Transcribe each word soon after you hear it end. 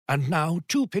And now,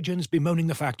 two pigeons bemoaning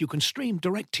the fact you can stream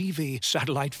DirecTV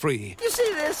satellite-free. You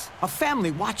see this? A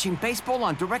family watching baseball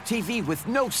on DirecTV with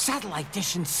no satellite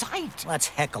dish in sight. Let's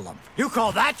heckle them. You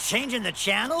call that changing the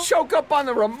channel? Choke up on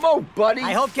the remote, buddy.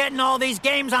 I hope getting all these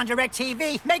games on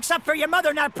DirecTV makes up for your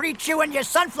mother not pre-chewing your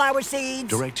sunflower seeds.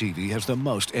 DirecTV has the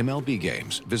most MLB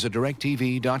games. Visit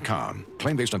DirecTV.com.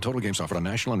 Claim based on total games offered on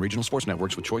national and regional sports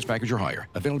networks with choice package or higher.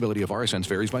 Availability of RSNs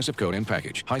varies by zip code and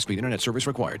package. High-speed internet service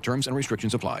required. Terms and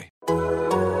restrictions apply. Donna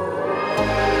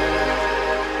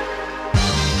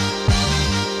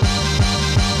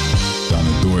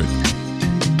Dort.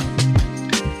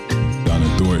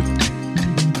 Donna Dort.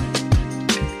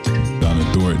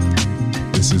 Donna Dort.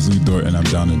 This is Lou Dort and I'm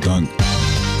down to dunk.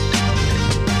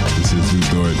 This is Lou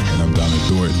Dort and I'm down to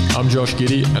Dort. I'm Josh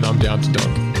Giddey and I'm down to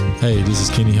dunk. Hey, this is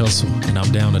Kenny Hustle and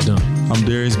I'm down to dunk. I'm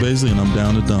Darius Baisley and I'm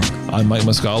down to dunk. I'm Mike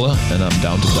Muscala and I'm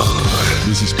down to dunk.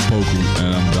 This is Poku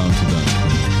and I'm down to dunk.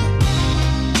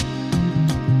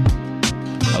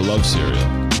 I love cereal.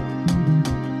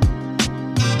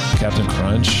 Captain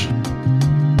Crunch,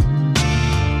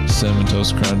 Cinnamon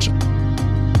Toast Crunch,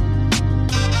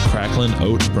 Cracklin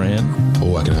Oat Bran.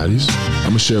 Oh, I can have these? I'm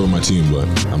going to share with my team, but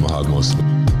I'm going to hog most of it.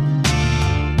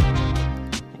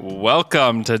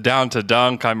 Welcome to Down to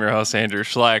Dunk. I'm your host, Andrew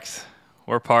Schlecht.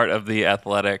 We're part of the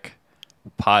Athletic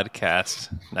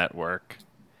Podcast Network.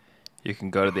 You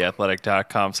can go to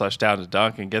theathletic.com/down to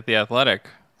dunk and get The Athletic.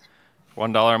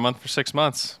 $1 a month for 6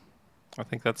 months. I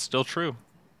think that's still true.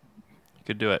 You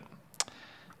could do it.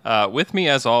 With me,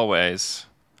 as always,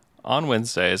 on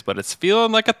Wednesdays, but it's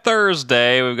feeling like a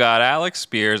Thursday, we've got Alex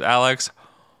Spears. Alex,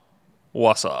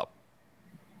 what's up?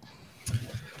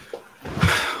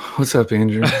 What's up,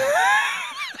 Andrew?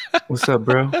 What's up,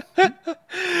 bro?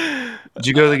 Did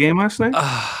you go to the game last night?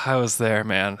 I was there,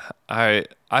 man. I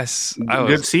was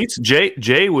good seats.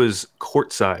 Jay was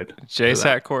courtside. Jay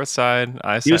sat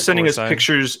courtside. He was sending us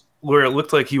pictures where it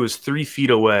looked like he was 3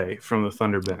 feet away from the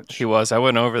Thunder bench. He was. I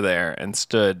went over there and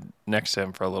stood next to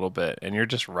him for a little bit, and you're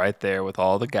just right there with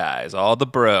all the guys, all the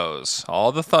bros,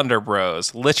 all the Thunder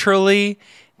bros. Literally,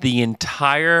 the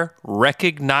entire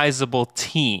recognizable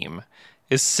team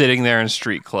is sitting there in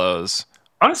street clothes.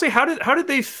 Honestly, how did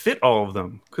they fit all of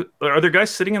them? Are there guys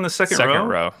sitting in the second row? Second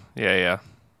row. Yeah.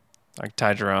 Like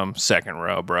Ty Jerome, second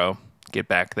row, bro. Get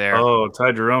back there. Oh,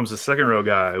 Ty Jerome's the second row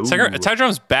guy. Ty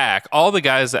Jerome's back. All the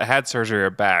guys that had surgery are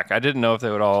back. I didn't know if they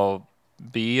would all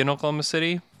be in Oklahoma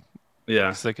City.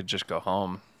 Yeah. So they could just go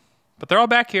home. But they're all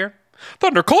back here.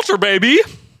 Thunder culture, baby!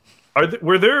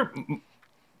 Were there...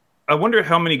 I wonder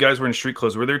how many guys were in street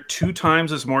clothes. Were there 2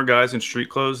 times as more guys in street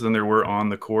clothes than there were on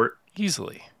the court?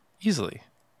 Easily.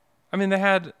 I mean,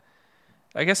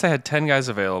 I guess they had 10 guys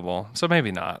available, so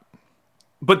maybe not.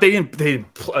 But they didn't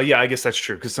yeah, I guess that's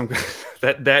true. Because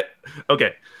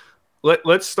okay.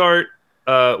 Let's start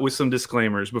with some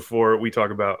disclaimers before we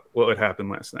talk about what happened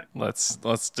last night.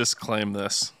 Let's disclaim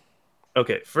this.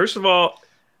 Okay, first of all,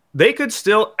 they could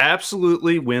still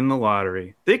absolutely win the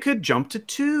lottery. They could jump to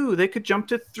 2. They could jump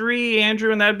to 3,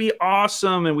 Andrew, and that'd be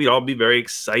awesome, and we'd all be very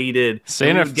excited.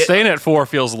 Staying at 4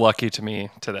 feels lucky to me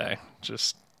today.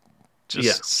 Just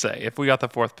say, if we got the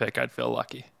 4th pick, I'd feel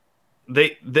lucky.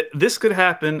 This could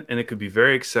happen, and it could be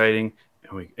very exciting.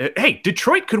 Hey,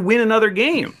 Detroit could win another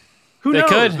game. Who knows?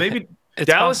 Could. Maybe it's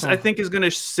Dallas, possible. I think, is going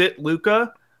to sit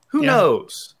Luka. Who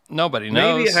knows? Nobody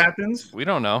knows. Maybe it happens. We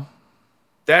don't know.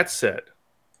 That said,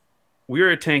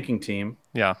 we're a tanking team.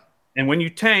 Yeah. And when you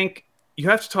tank, you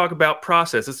have to talk about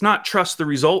process. It's not trust the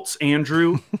results,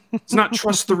 Andrew. It's not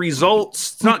trust the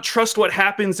results. It's not trust what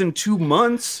happens in 2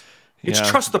 months. It's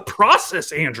trust the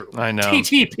process, Andrew. I know.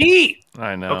 TTP.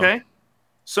 I know. Okay?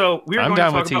 So we're going to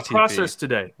talk about process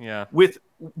today. Yeah.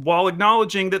 While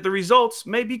acknowledging that the results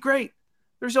may be great.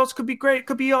 The results could be great.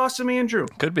 Could be awesome, Andrew.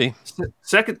 Could be.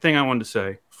 Second thing I wanted to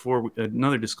say before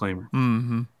another disclaimer.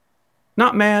 Mm-hmm.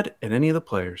 Not mad at any of the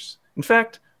players. In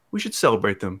fact, we should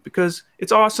celebrate them because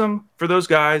it's awesome for those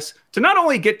guys to not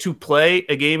only get to play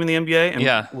a game in the NBA and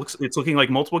it's looking like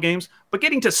multiple games, but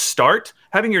getting to start,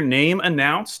 having your name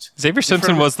announced. Xavier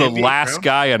Simpson was the last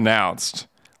guy announced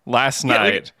last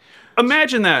night.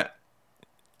 Imagine that.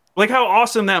 Like how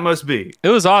awesome that must be. It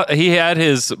was. He had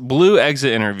his blue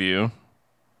exit interview,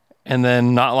 and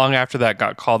then not long after that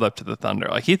got called up to the Thunder.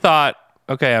 Like he thought,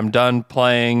 okay, I'm done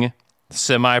playing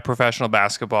semi-professional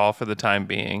basketball for the time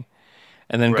being.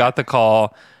 And then got the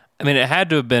call. I mean, it had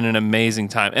to have been an amazing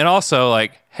time. And also,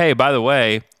 like, hey, by the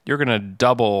way, you're going to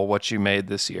double what you made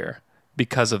this year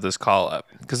because of this call-up.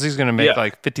 Because he's going to make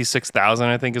like $56,000,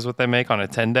 I think is what they make on a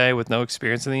 10-day with no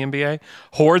experience in the NBA.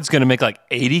 Horde's going to make like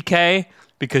 $80K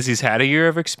because he's had a year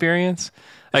of experience.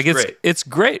 Like, it's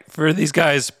great for these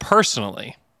guys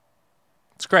personally.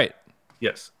 It's great.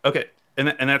 Yes. Okay.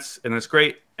 And that's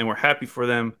great. And we're happy for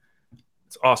them.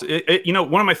 It's awesome.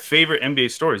 One of my favorite NBA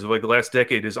stories of like the last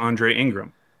decade is Andre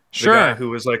Ingram. Sure. The guy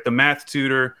who was like the math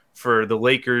tutor for the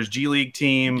Lakers G League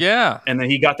team. Yeah. And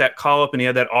then he got that call up and he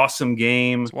had that awesome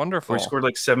game. It's wonderful. Where he scored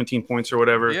like 17 points or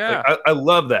whatever. Yeah. Like, I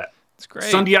love that. It's great.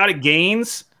 Sundiata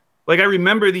Gaines. Like I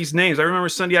remember these names. I remember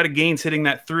Sundiata Gaines hitting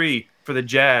that 3 for the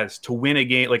Jazz to win a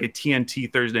game, like a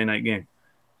TNT Thursday night game.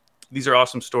 These are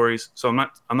awesome stories. So I'm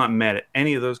not mad at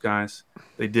any of those guys.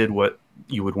 They did what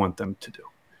you would want them to do.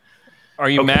 Are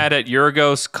you mad at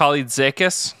Yorgos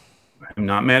Kalaitzakis? I'm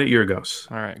not mad at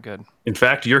Yorgos. All right, good. In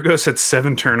fact, Yorgos had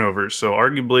 7 turnovers, so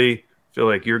arguably I feel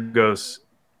like Yorgos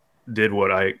did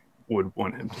what I would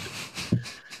want him to do.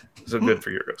 So good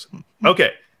for Yorgos.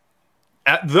 Okay.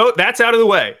 That's out of the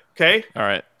way, okay? All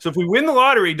right. So if we win the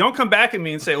lottery, don't come back at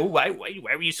me and say, "Oh, why were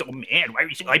you so mad? Why were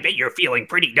you so, I bet you're feeling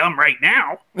pretty dumb right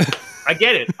now." I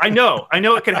get it. I know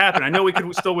it could happen. I know we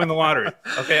could still win the lottery.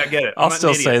 Okay, I get it. I'll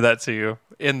still say that to you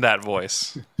in that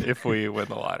voice if we win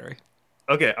the lottery.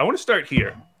 Okay, I want to start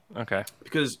here. Okay.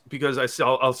 Because I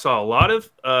saw a lot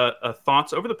of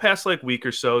thoughts over the past like week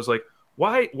or so. Is like,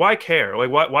 why care?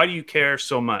 Like why do you care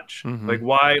so much? Mm-hmm. Like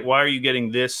why are you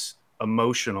getting this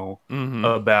emotional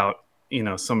about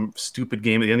some stupid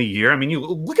game at the end of the year? I mean, you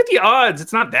look at the odds;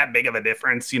 it's not that big of a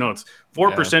difference. It's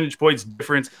 4 percentage points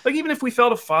difference. Like even if we fell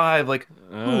to 5, like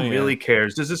who really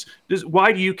cares?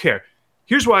 Why do you care?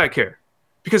 Here's why I care: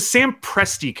 because Sam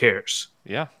Presti cares.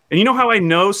 Yeah. And you know how I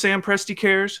know Sam Presti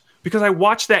cares? Because I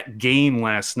watched that game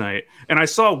last night and I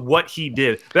saw what he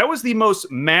did. That was the most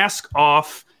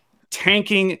mask-off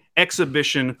tanking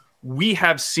exhibition we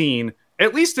have seen,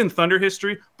 at least in Thunder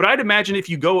history. But I'd imagine if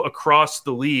you go across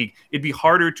the league, it'd be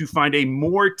harder to find a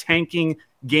more tanking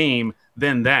game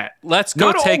than that. Let's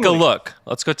go take a look.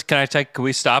 Let's go. Can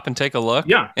we stop and take a look?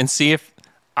 Yeah. And see if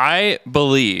I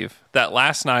believe that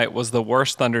last night was the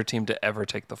worst Thunder team to ever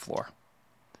take the floor.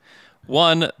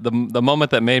 One, the moment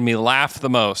that made me laugh the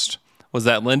most was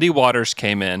that Lindy Waters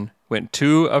came in, went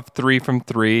 2 of 3 from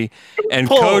 3, and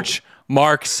Coach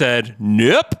Mark said,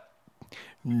 "Nope."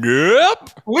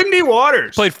 Lindy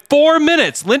Waters played 4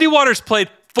 minutes. Lindy Waters played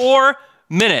 4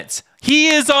 minutes. He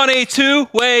is on a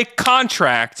 2-way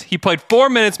contract. He played 4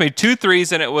 minutes, made 2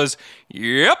 threes, and it was,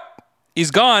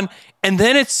 he's gone. And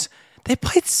then they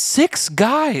played 6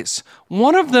 guys.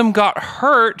 One of them got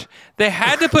hurt. They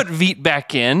had to put Veet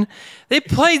back in. They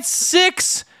played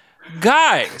 6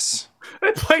 guys.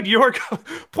 They played Yorgos.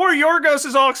 Poor Yorgos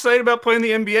is all excited about playing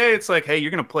the NBA. It's like, hey,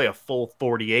 you're going to play a full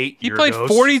 48. He played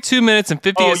 42 minutes and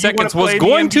 58 seconds. Was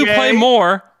going to play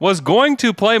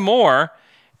more.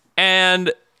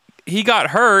 And he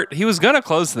got hurt. He was going to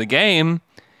close the game.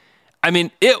 I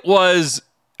mean,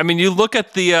 you look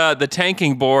at the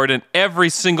tanking board and every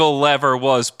single lever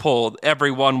was pulled.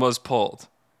 Everyone was pulled.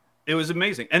 It was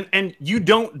amazing. And you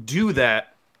don't do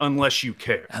that unless you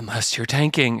care. Unless you're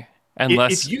tanking.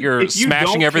 Unless you're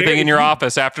smashing everything in your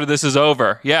office after this is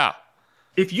over. Yeah.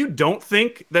 If you don't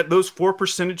think that those 4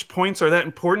 percentage points are that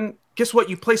important, guess what?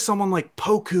 You play someone like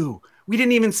Poku. We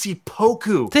didn't even see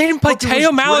Poku. They didn't play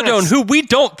Teo Maladone, who we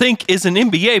don't think is an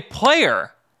NBA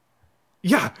player.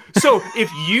 Yeah. So if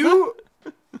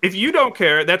you don't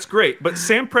care, that's great. But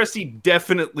Sam Presti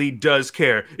definitely does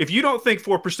care. If you don't think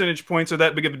 4 percentage points are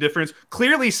that big of a difference,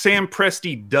 clearly Sam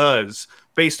Presti does,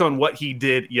 based on what he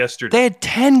did yesterday. They had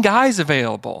 10 guys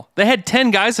available.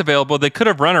 They could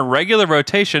have run a regular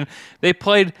rotation. They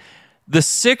played the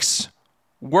 6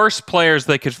 worst players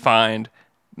they could find.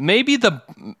 Maybe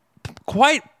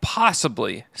quite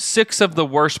possibly 6 of the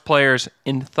worst players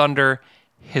in Thunder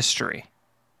history.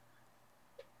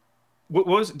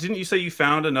 Didn't you say you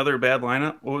found another bad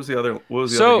lineup? What was the other game?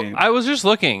 So I was just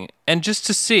looking, and just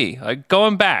to see, like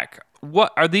going back,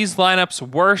 what are these lineups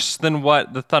worse than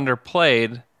what the Thunder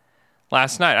played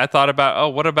last night? I thought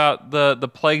about, what about the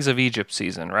Plagues of Egypt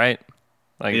season, right?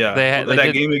 Like they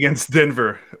did game against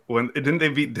Denver. Didn't they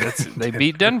beat Denver? They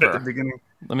beat Denver. At the beginning.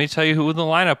 Let me tell you who the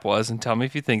lineup was, and tell me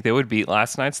if you think they would beat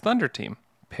last night's Thunder team.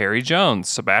 Perry Jones,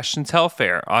 Sebastian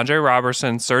Telfair, Andre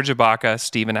Robertson, Serge Ibaka,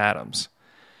 Steven Adams.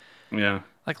 Yeah.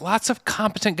 Like lots of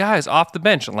competent guys off the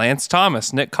bench. Lance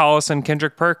Thomas, Nick Collison,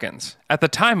 Kendrick Perkins. At the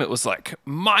time, it was like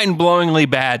mind-blowingly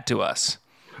bad to us.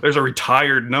 There's a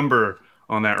retired number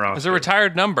on that roster. There's a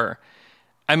retired number.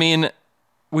 I mean,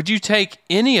 would you take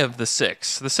any of the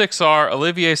 6? The 6 are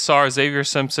Olivier Sarr, Xavier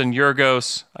Simpson,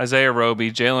 Yorgos, Isaiah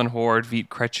Roby, Jalen Horde, Veet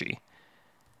Krejci.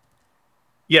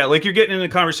 Yeah, like you're getting in a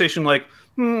conversation like,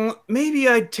 maybe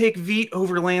I'd take Veet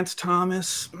over Lance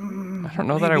Thomas. I don't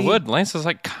know that I would. Lance is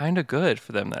like kind of good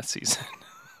for them that season.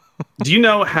 Do you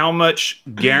know how much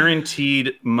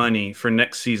guaranteed money for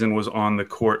next season was on the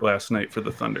court last night for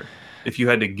the Thunder? If you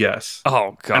had to guess.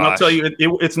 Oh, gosh. And I'll tell you,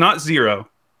 it's not zero.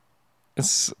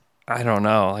 I don't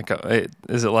know.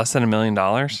 Is it less than $1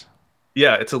 million?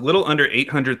 Yeah, it's a little under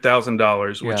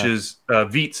 $800,000, which is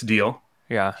Veet's deal.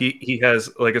 Yeah. He has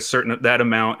like a certain that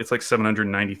amount. It's like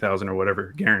 $790,000 or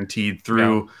whatever guaranteed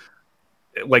through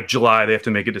like July. They have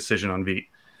to make a decision on Veet.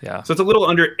 Yeah. So it's a little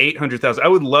under $800,000. I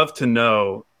would love to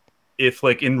know if,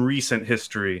 like in recent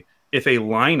history, if a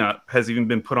lineup has even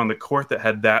been put on the court that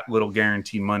had that little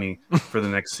guarantee money for the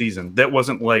next season. That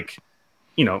wasn't like,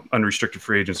 unrestricted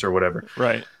free agents or whatever.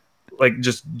 Right. Like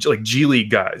just like G League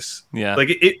guys. Yeah. Like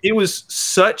it was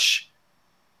such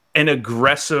an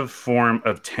aggressive form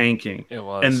of tanking. It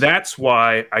was. And that's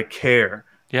why I care.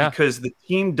 Yeah. Because the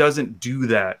team doesn't do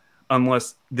that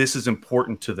unless this is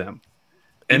important to them.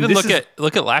 And even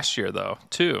look at last year though,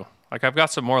 too. Like I've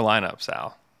got some more lineups,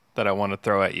 Al, that I want to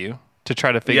throw at you to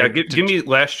try to figure. Yeah, give me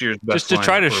last year's best. Just to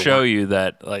try to show you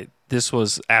that like this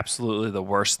was absolutely the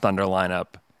worst Thunder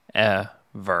lineup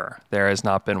ever. There has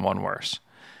not been one worse.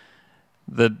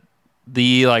 The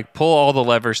like pull all the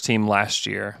levers team last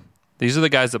year. These are the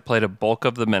guys that played a bulk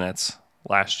of the minutes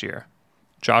last year.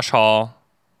 Josh Hall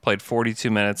played 42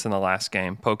 minutes in the last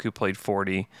game. Poku played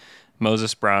 40.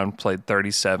 Moses Brown played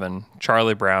 37.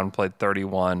 Charlie Brown played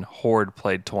 31. Horde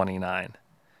played 29.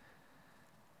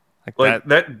 Like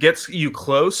that gets you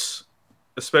close,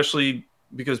 especially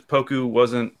because Poku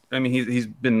wasn't. I mean, he's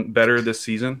been better this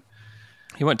season.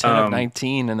 He went 10 of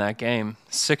 19 in that game.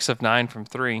 6 of 9 from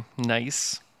 3.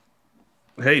 Nice.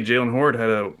 Hey, Jalen Horde had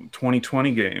a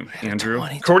 2020 game, Andrew.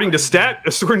 According to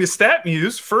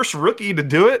StatMuse, first rookie to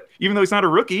do it, even though he's not a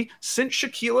rookie, since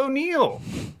Shaquille O'Neal.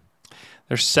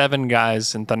 There's 7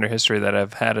 guys in Thunder history that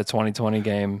have had a 2020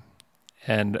 game,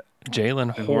 and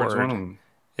Jalen Horde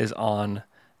is on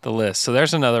the list. So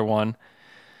there's another one.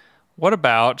 What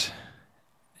about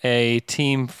a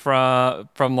team from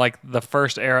like the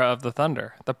first era of the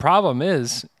Thunder? The problem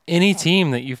is any team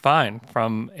that you find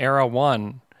from era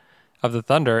 1 of the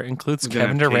Thunder includes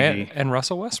Kevin Durant and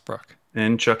Russell Westbrook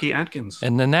and Chucky Atkins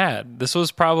and Nenad. This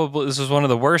was one of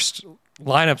the worst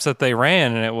lineups that they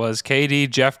ran, and it was KD,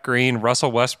 Jeff Green,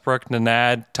 Russell Westbrook,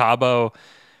 Nenad, Tabo,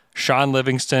 Sean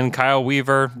Livingston, Kyle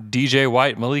Weaver, DJ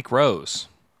White, Malik Rose.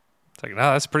 It's like, no,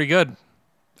 that's pretty good.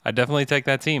 I definitely take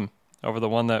that team over the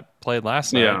one that played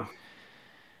last night. Yeah.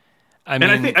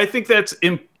 I think that's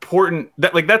important.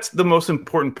 That's the most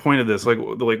important point of this. Like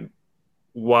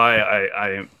why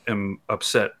I am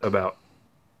upset about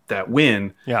that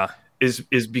win. Yeah.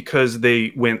 Is because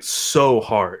they went so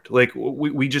hard. Like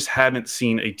we just haven't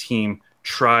seen a team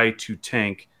try to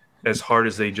tank as hard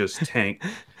as they just tank.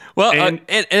 Well,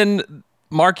 and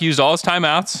Mark used all his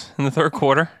timeouts in the third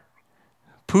quarter.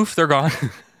 Poof, they're gone.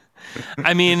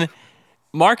 I mean,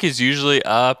 Mark is usually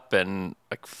up and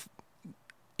like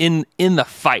in the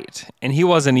fight, and he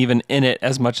wasn't even in it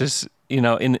as much as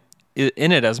in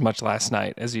it as much last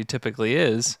night as he typically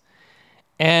is,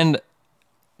 and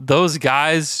those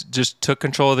guys just took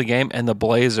control of the game. And the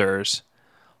Blazers,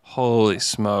 holy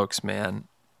smokes, man,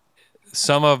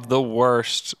 some of the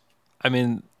worst. I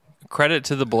mean, credit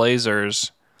to the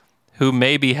Blazers, who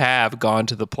maybe have gone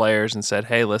to the players and said,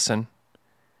 "Hey, listen,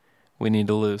 we need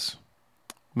to lose.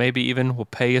 Maybe even we'll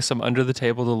pay you some under the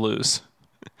table to lose."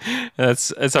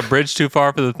 It's a bridge too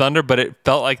far for the Thunder, but it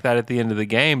felt like that at the end of the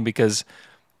game because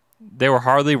they were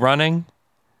hardly running.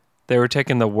 They were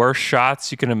taking the worst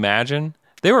shots you can imagine.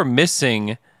 They were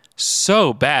missing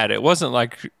so bad. It wasn't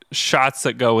like shots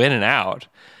that go in and out.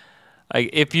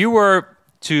 Like if you were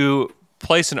to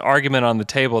place an argument on the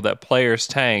table that players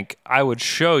tank, I would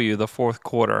show you the fourth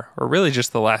quarter, or really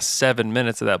just the last 7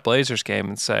 minutes of that Blazers game,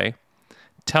 and say,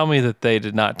 tell me that they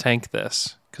did not tank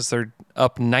this, because they're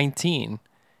up 19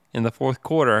 in the fourth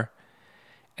quarter,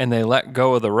 and they let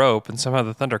go of the rope, and somehow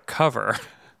the Thunder cover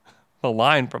the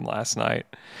line from last night.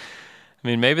 I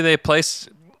mean, maybe they placed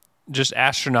just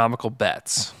astronomical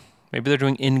bets. Maybe they're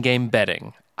doing in-game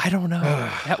betting. I don't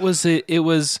know. It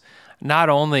was not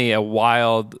only a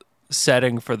wild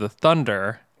setting for the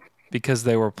Thunder because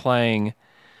they were playing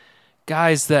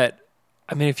guys that,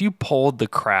 I mean, if you polled the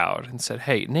crowd and said,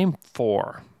 hey, name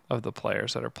 4 of the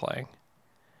players that are playing,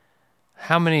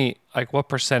 how many, like what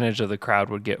percentage of the crowd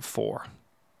would get 4?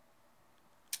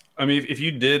 I mean, if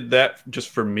you did that just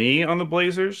for me on the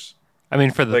Blazers. I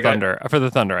mean, for the Thunder. For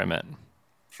the Thunder, I meant.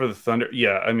 For the Thunder,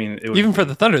 yeah. I mean, it would even for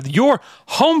the Thunder, your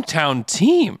hometown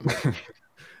team.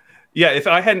 Yeah, if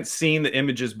I hadn't seen the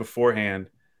images beforehand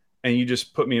and you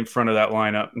just put me in front of that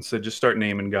lineup and said, just start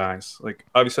naming guys. Like,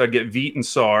 obviously, I'd get Veet and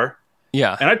Sar.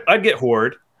 Yeah. And I'd get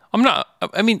Horde. I'm not.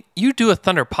 I mean, you do a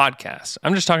Thunder podcast.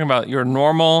 I'm just talking about your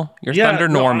Thunder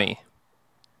normie.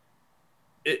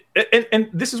 And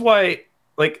this is why,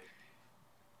 like,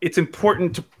 it's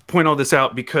important to point all this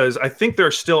out, because I think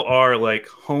there still are like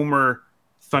homer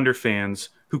Thunder fans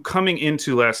who coming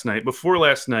into before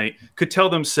last night, could tell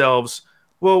themselves,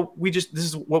 well, this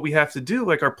is what we have to do.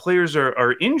 Like, our players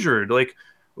are injured. Like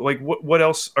what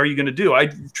else are you going to do? I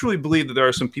truly believe that there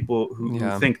are some people who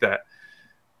think that,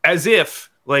 as if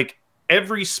like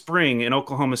every spring in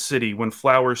Oklahoma City, when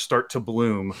flowers start to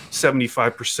bloom,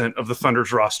 75% of the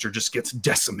Thunder's roster just gets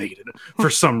decimated for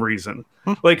some reason.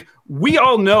 Like, we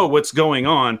all know what's going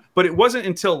on, but it wasn't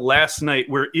until last night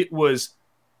where it was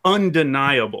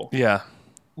undeniable. Yeah.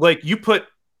 Like, you put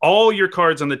all your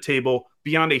cards on the table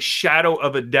beyond a shadow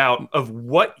of a doubt of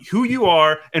who you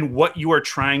are and what you are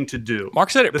trying to do.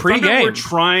 Mark said it pregame. Thunder were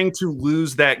trying to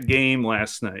lose that game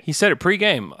last night. He said it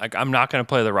pregame. Like, I'm not going to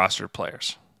play the rostered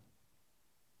players.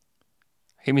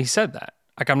 He said that.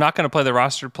 Like, I'm not going to play the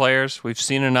rostered players. We've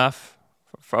seen enough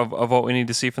of what we need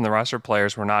to see from the rostered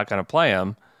players. We're not going to play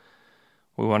them.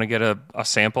 We want to get a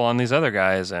sample on these other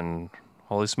guys, and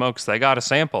holy smokes, they got a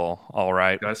sample, all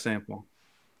right. Got a sample.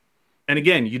 And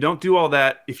again, you don't do all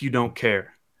that if you don't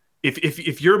care.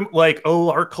 If you're like, oh,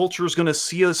 our culture is going to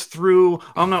see us through,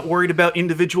 I'm not worried about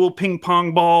individual ping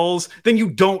pong balls, then you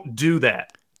don't do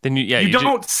that. Then you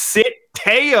don't sit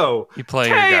Teo. You play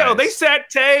Teo. your guys. They sat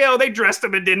Teo. They dressed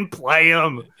him and didn't play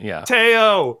him. Yeah.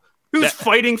 Teo, who's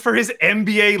fighting for his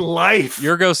NBA life.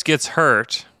 Yorgos gets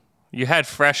hurt. You had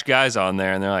fresh guys on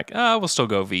there, and they're like, we'll still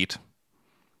go Veit.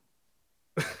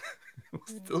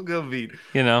 Still go Veit.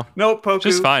 You know? No, Poku.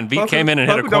 Just fine. Veit came in and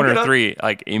hit a corner three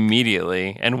like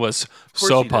immediately and was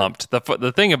so pumped.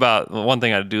 The one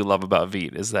thing I do love about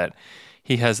Veit is that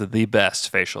he has the best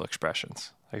facial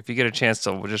expressions. Like, if you get a chance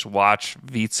to just watch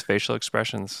Veit's facial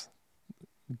expressions,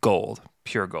 gold.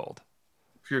 Pure gold.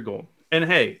 Pure gold. And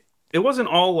hey, it wasn't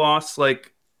all lost.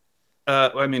 Like,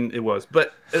 it was.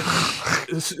 But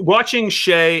watching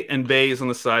Shea and Bays on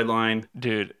the sideline,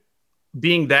 dude,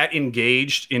 being that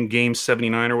engaged in game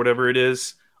 79 or whatever it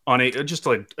is on just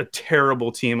like a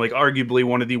terrible team, like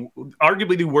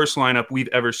arguably the worst lineup we've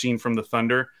ever seen from the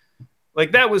Thunder.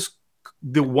 Like, that was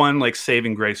the one like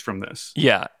saving grace from this.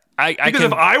 Yeah. Because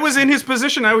if I was in his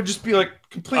position, I would just be like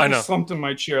completely slumped in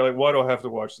my chair. Like, why do I have to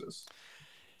watch this?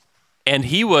 And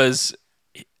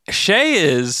Shea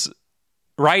is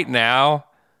right now,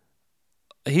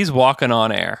 he's walking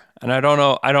on air. And I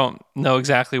don't know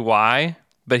exactly why,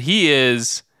 but he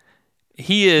is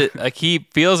like, he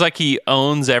feels like he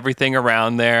owns everything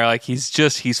around there. Like,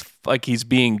 he's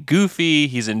being goofy.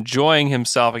 He's enjoying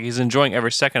himself. Like, he's enjoying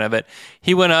every second of it.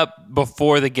 He went up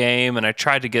before the game, and I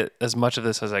tried to get as much of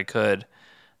this as I could,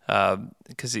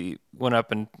 because he went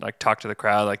up and like talked to the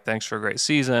crowd, like, thanks for a great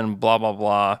season, blah, blah,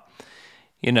 blah.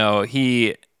 You know,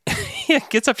 he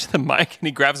gets up to the mic and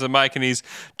he grabs the mic and he's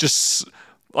just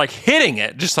like hitting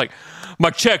it, just like,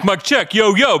 mic check,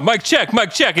 yo, mic check,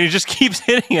 and he just keeps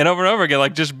hitting it over and over again,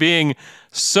 like, just being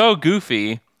so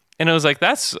goofy. And it was like,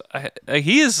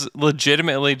 he is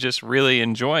legitimately just really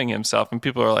enjoying himself. And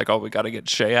people are like, oh, we got to get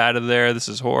Shea out of there. This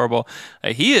is horrible.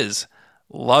 He is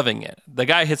loving it. The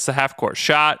guy hits the half-court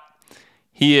shot.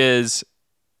 He is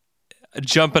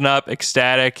jumping up,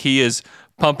 ecstatic. He is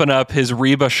pumping up his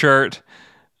Reba shirt.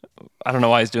 I don't know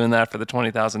why he's doing that for the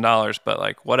 $20,000, but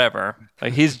like, whatever.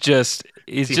 Like, he's just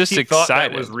excited. Thought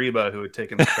that was Reba who had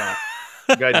taken the shot.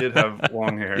 The guy did have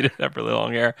long hair. He did have really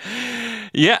long hair.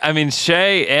 Yeah, I mean,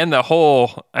 Shea and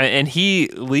and he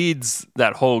leads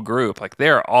that whole group. Like,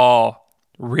 they're all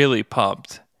really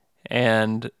pumped,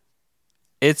 and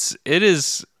that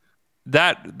is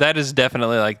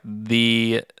definitely like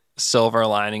the silver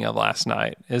lining of last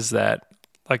night, is that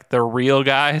like the real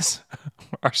guys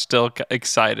are still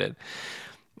excited.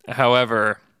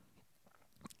 However,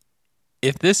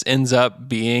 if this ends up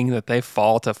being that they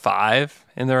fall to 5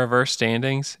 in the reverse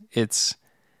standings, it's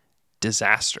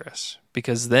disastrous,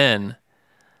 because then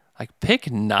like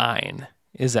pick 9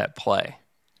 is at play.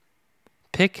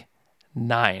 Pick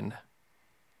 9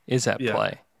 is at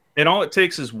play. And all it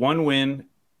takes is one win.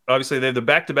 Obviously, they have the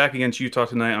back-to-back against Utah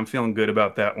tonight. I'm feeling good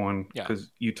about that one, because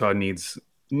Utah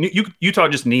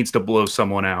just needs to blow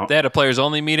someone out. They had a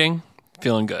players-only meeting.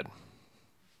 Feeling good.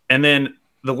 And then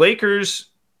the Lakers,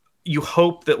 you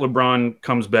hope that LeBron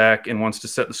comes back and wants to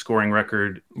set the scoring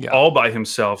record all by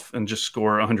himself and just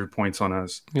score 100 points on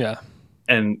us. Yeah.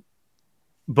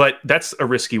 But that's a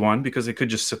risky one, because they could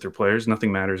just sit their players.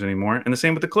 Nothing matters anymore. And the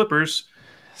same with the Clippers.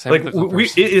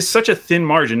 It is such a thin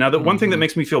margin. Now, the one thing that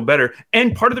makes me feel better,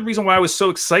 and part of the reason why I was so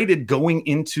excited going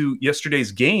into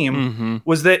yesterday's game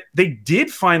was that they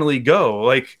did finally go.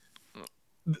 Like,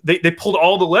 they pulled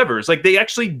all the levers. Like, they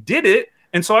actually did it.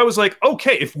 And so I was like,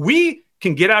 okay, if we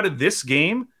can get out of this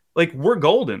game, like, we're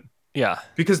golden. Yeah.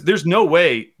 Because there's no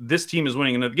way this team is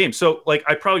winning another game. So, like,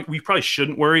 we probably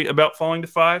shouldn't worry about falling to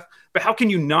 5. But how can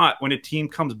you not when a team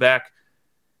comes back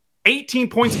 18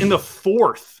 points in the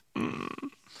fourth?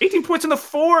 18 points in the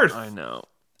fourth. I know.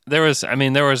 There was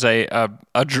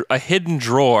a hidden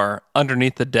drawer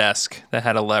underneath the desk that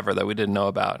had a lever that we didn't know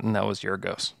about, and that was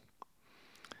Yorgos.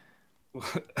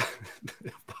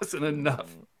 It wasn't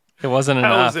enough. It wasn't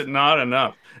enough. How is it not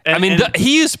enough?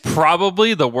 He is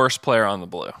probably the worst player on the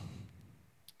Blue.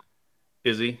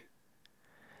 Is he?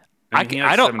 I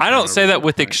don't say that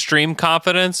with extreme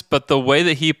confidence, but the way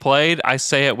that he played, I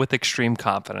say it with extreme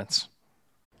confidence.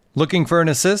 Looking for an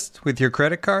assist with your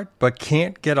credit card, but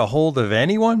can't get a hold of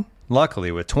anyone? Luckily,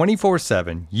 with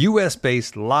 24/7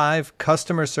 U.S.-based live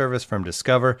customer service from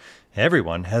Discover,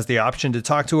 everyone has the option to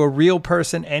talk to a real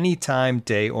person anytime,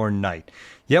 day or night.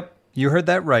 Yep, you heard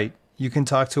that right. You can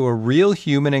talk to a real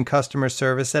human in customer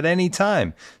service at any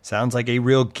time. Sounds like a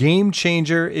real game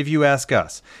changer if you ask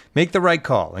us. Make the right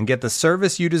call and get the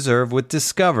service you deserve with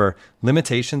Discover.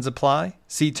 Limitations apply.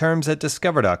 See terms at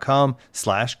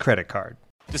discover.com/creditcard.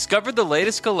 Discover the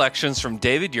latest collections from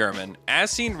David Yurman,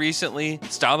 as seen recently,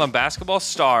 styled on basketball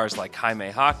stars like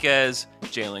Jaime Jaquez,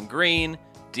 Jalen Green,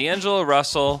 D'Angelo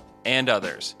Russell, and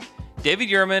others. David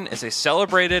Yurman is a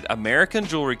celebrated American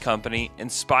jewelry company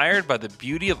inspired by the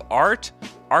beauty of art,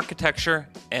 architecture,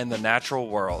 and the natural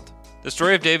world. The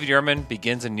story of David Yurman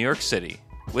begins in New York City,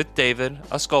 with David,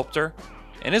 a sculptor,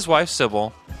 and his wife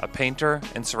Sybil, a painter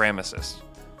and ceramicist.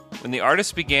 When the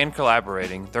artists began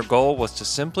collaborating, their goal was to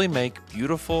simply make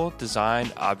beautiful,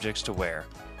 designed objects to wear.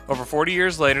 Over 40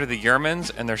 years later, the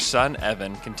Yurmans and their son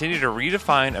Evan continue to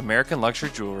redefine American luxury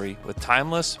jewelry with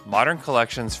timeless, modern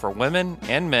collections for women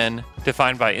and men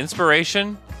defined by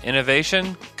inspiration,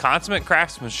 innovation, consummate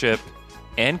craftsmanship,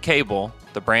 and Cable,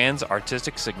 the brand's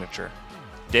artistic signature.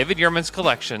 David Yurman's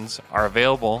collections are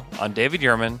available on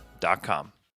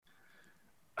davidyurman.com.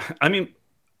 I mean,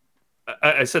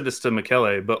 I said this to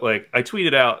Michele, but like I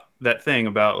tweeted out that thing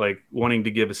about like wanting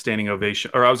to give a standing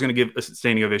ovation, or I was going to give a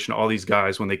standing ovation to all these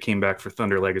guys when they came back for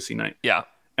Thunder Legacy Night. Yeah.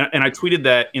 And I tweeted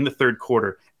that in the third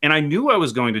quarter, and I knew I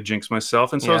was going to jinx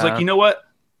myself. And so I was like, you know what?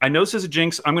 I know this is a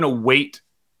jinx. I'm going to wait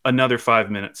another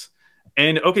 5 minutes.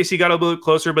 And OKC got a little bit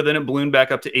closer, but then it ballooned back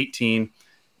up to 18.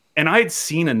 And I had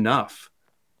seen enough.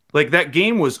 Like that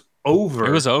game was over.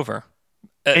 It was over.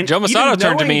 Joe Masato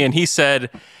turned to me and he said,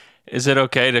 "Is it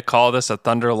okay to call this a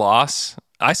Thunder loss?"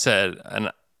 I said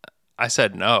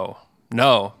no,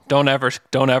 don't ever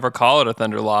call it a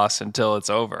Thunder loss until it's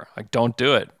over. Like, don't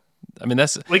do it. I mean,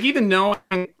 that's like, even knowing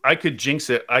I could jinx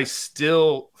it, I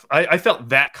felt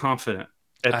that confident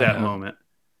at that moment.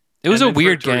 It was a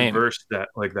weird game. Reverse that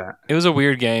like that. It was a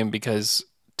weird game because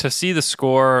to see the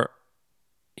score,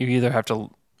 you either have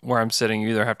to, where I'm sitting, you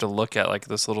either have to look at like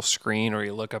this little screen or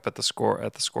you look up at the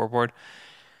scoreboard.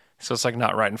 So it's like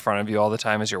not right in front of you all the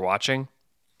time as you're watching.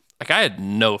 Like, I had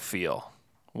no feel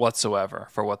whatsoever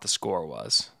for what the score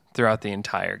was throughout the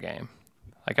entire game.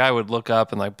 Like, I would look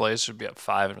up and like Blazers would be up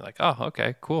 5 and be like, oh,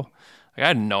 okay, cool. Like, I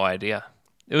had no idea.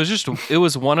 It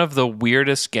was one of the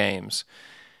weirdest games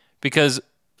because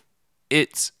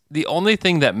it's the only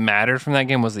thing that mattered from that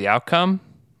game was the outcome.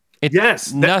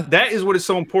 That is what is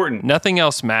so important. Nothing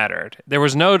else mattered.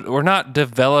 We're not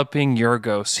developing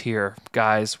Yorgos here,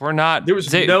 guys. There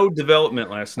was no development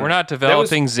last night. We're not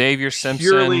developing Xavier Simpson.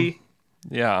 Purely,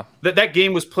 yeah. That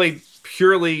game was played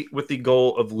purely with the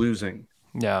goal of losing.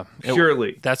 Yeah.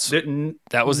 Purely. That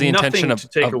was the intention to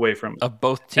take away from it. Of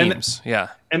both teams.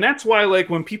 And that's why, like,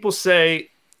 when people say,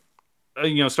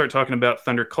 start talking about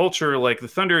Thunder culture, like the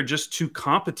Thunder are just too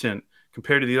competent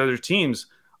compared to the other teams.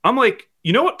 I'm like,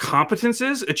 you know what competence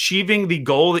is? Achieving the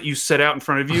goal that you set out in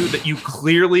front of you that you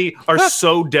clearly are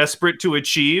so desperate to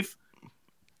achieve.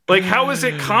 Like, how is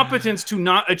it competence to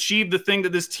not achieve the thing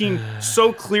that this team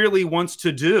so clearly wants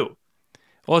to do?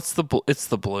 Well, it's the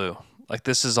blue. Like,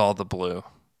 this is all the blue.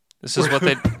 This is what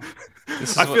they.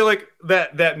 I feel like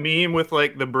that meme with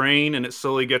like the brain and it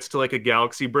slowly gets to like a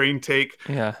Galaxy Brain take.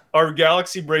 Yeah. Our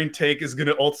Galaxy Brain take is going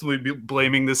to ultimately be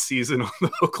blaming this season on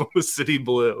the Oklahoma City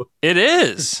Blue. It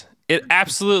is. It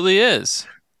absolutely is.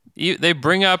 They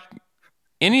bring up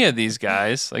any of these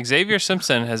guys. Like, Xavier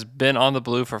Simpson has been on the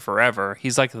Blue for forever.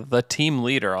 He's like the team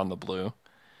leader on the Blue.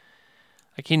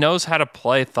 Like, he knows how to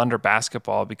play Thunder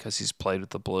basketball because he's played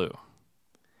with the Blue.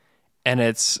 And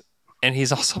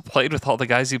he's also played with all the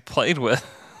guys he played with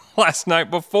last night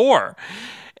before.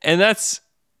 And it's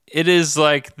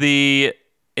the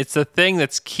thing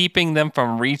that's keeping them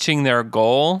from reaching their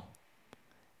goal,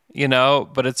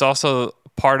 but it's also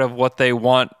part of what they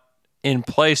want in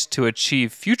place to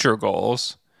achieve future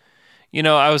goals. You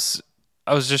know, I was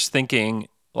just thinking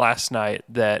last night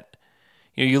that,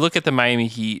 you know, you look at the Miami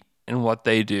Heat and what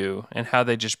they do and how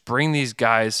they just bring these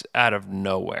guys out of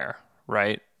nowhere,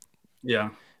 right? Yeah.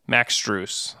 Max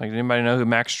Strus. Like, anybody know who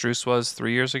Max Strus was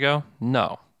 3 years ago?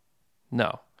 No.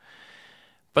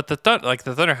 But the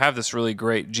Thunder have this really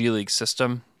great G League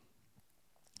system.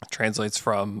 It translates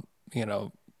from, you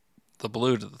know, the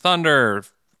blue to the Thunder.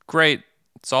 Great.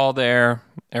 It's all there.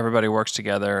 Everybody works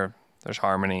together. There's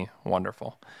harmony.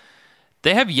 Wonderful.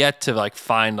 They have yet to like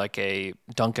find like a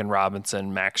Duncan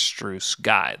Robinson, Max Strus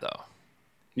guy though.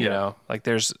 You know, like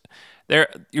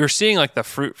you're seeing like the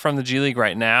fruit from the G League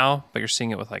right now, but you're seeing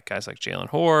it with like guys like Jalen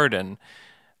Horde. And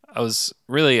I was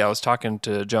talking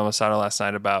to Joe Masato last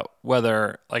night about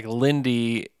whether like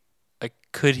Lindy, like,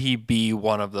 could he be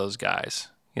one of those guys,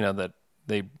 you know, that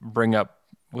they bring up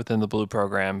within the blue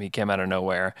program. He came out of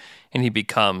nowhere and he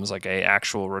becomes like a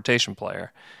actual rotation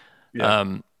player.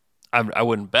 Yeah. I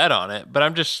wouldn't bet on it, but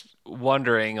I'm just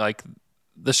wondering, like,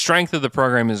 the strength of the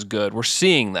program is good. We're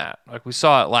seeing that. Like, we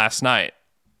saw it last night.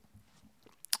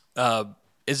 But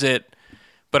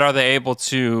are they able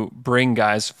to bring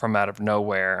guys from out of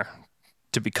nowhere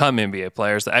to become NBA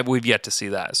players? We've yet to see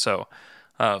that. So,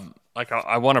 like,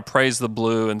 I want to praise the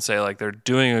blue and say, like, they're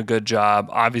doing a good job.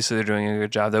 Obviously, they're doing a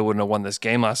good job. They wouldn't have won this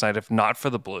game last night if not for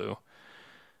the blue.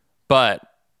 But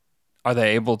are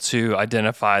they able to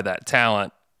identify that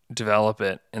talent, develop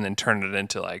it, and then turn it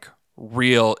into like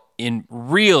real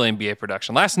NBA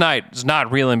production? Last night was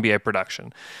not real NBA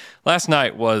production. Last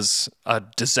night was a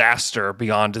disaster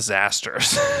beyond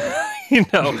disasters. You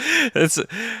know,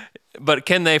 but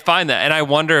can they find that? And I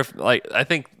wonder if, like, I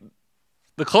think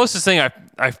the closest thing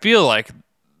I feel like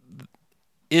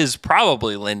is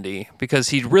probably Lindy, because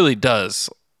he really does.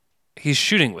 He's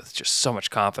shooting with just so much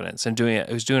confidence and doing it.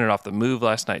 He was doing it off the move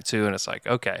last night too. And it's like,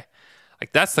 okay,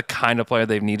 like, that's the kind of player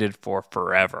they've needed for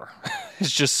forever.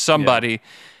 It's just somebody,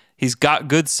 he's got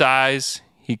good size.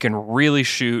 He can really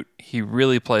shoot. He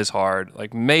really plays hard.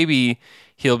 Like, maybe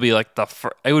he'll be like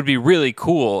it would be really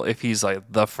cool if he's like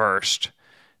the first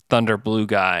Thunder Blue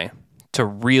guy to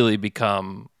really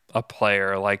become a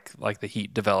player like the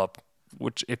Heat develop,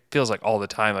 which it feels like all the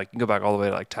time. Like, you can go back all the way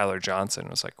to like Tyler Johnson.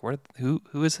 It's like, who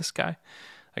is this guy?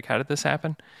 Like, how did this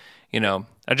happen? You know,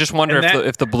 I just wonder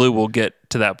if the blue will get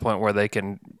to that point where they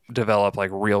can develop like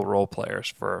real role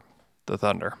players for the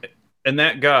Thunder. And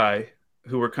that guy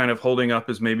who we're kind of holding up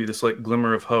as maybe this like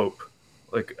glimmer of hope,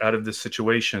 like out of this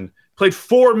situation, played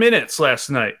 4 minutes last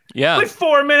night. Yeah. Played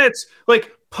 4 minutes.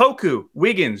 Like, Poku,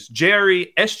 Wiggins,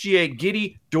 Jerry, SGA,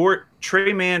 Giddey, Dort,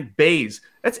 Trey Mann, Bays.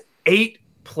 That's 8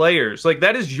 players. Like,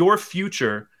 that is your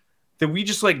future that we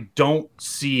just like don't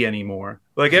see anymore.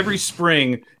 Like, every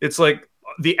spring, it's like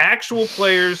the actual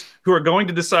players who are going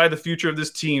to decide the future of this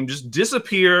team just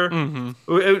disappear. Mm-hmm.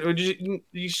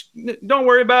 Don't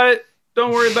worry about it.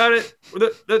 Don't worry about it.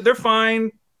 They're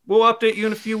fine. We'll update you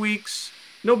in a few weeks.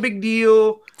 No big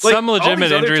deal. Like, some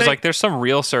legitimate injuries, like there's some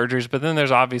real surgeries, but then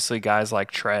there's obviously guys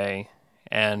like Trey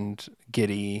and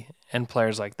Giddey and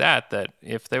players like that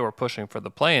if they were pushing for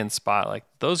the play-in spot, like,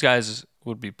 those guys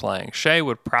would be playing. Shea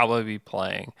would probably be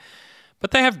playing.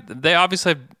 But they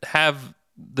obviously have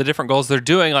the different goals they're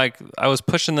doing. Like, I was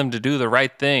pushing them to do the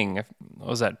right thing. What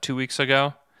was that, 2 weeks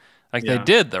ago? Like, they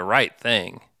did the right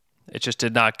thing. It just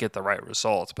did not get the right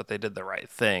results, but they did the right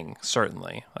thing,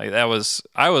 certainly. Like, I was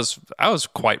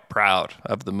quite proud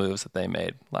of the moves that they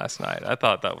made last night. I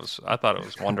thought it was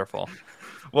wonderful.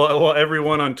 Well,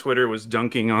 everyone on Twitter was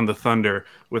dunking on the Thunder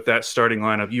with that starting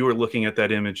lineup. You were looking at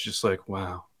that image just like,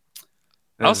 wow.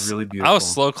 That was really beautiful. I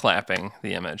was slow clapping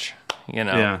the image. You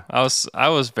know, yeah. I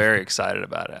was very excited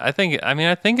about it. I think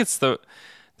it's the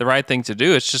right thing to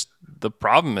do. It's just the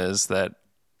problem is that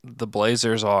the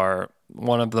Blazers are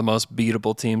one of the most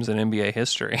beatable teams in NBA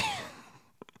history.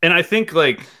 And I think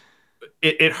like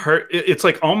it hurt. It's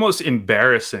like almost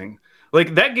embarrassing.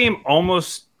 Like, that game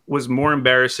almost was more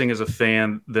embarrassing as a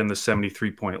fan than the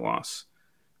 73-point loss,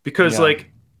 because like,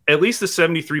 at least the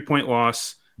 73-point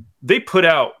loss, they put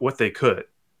out what they could.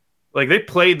 Like, they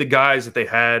played the guys that they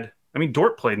had. I mean,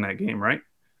 Dort played in that game, right?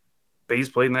 Bays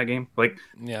played in that game. Like,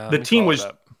 the team was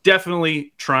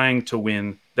definitely trying to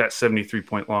win that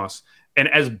 73-point loss. And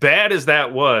as bad as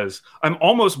that was, I'm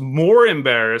almost more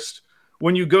embarrassed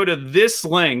when you go to this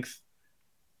length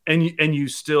and you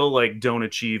still like don't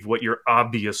achieve what your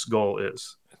obvious goal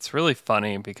is. It's really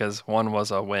funny because one was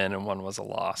a win and one was a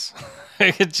loss.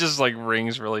 It just like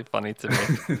rings really funny to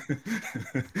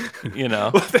me. You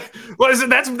know,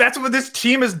 that's what this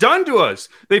team has done to us.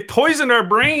 They poisoned our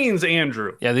brains,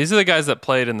 Andrew. Yeah, these are the guys that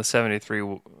played in the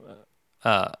 73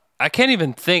 I can't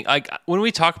even think, like, when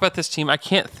we talk about this team, I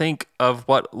can't think of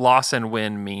what loss and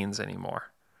win means anymore.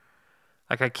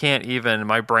 Like, I can't even,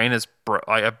 my brain is,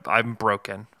 I'm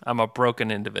broken. I'm a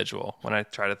broken individual when I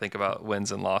try to think about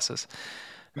wins and losses.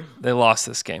 They lost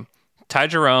this game. Ty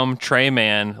Jerome, Trey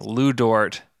Mann, Lou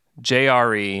Dort,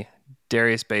 JRE,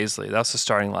 Darius Baisley. That was the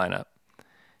starting lineup.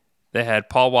 They had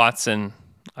Paul Watson,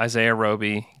 Isaiah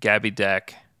Roby, Gabby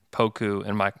Deck, Poku,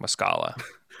 and Mike Muscala.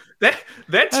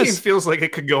 That team feels like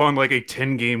it could go on like a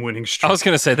 10-game winning streak. I was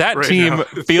going to say, that team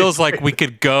feels like we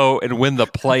could go and win the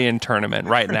play-in tournament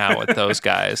right now with those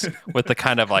guys, with the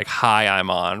kind of like high I'm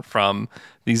on from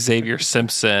the Xavier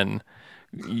Simpson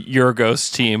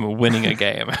Yorgos team winning a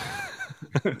game.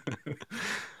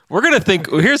 We're going to think,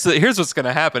 here's what's going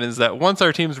to happen is that once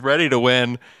our team's ready to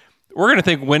win, we're going to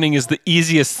think winning is the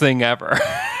easiest thing ever.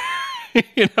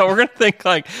 We're going to think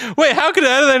like, wait, how are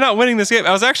they not winning this game?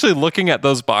 I was actually looking at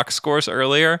those box scores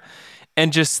earlier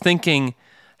and just thinking,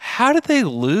 how did they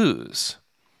lose?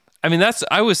 I mean,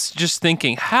 I was just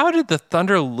thinking, how did the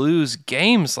Thunder lose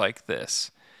games like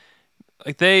this?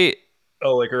 Like like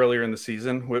earlier in the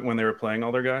season when they were playing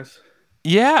all their guys?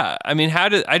 Yeah. I mean,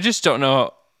 I just don't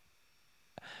know.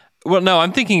 Well, no,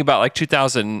 I'm thinking about like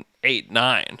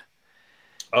 2008-9.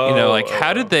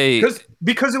 How did they?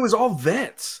 Because it was all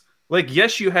vets. Like,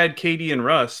 yes, you had KD and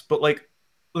Russ, but like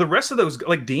the rest of those,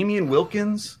 like Damian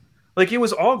Wilkins, like it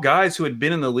was all guys who had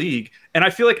been in the league. And I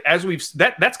feel like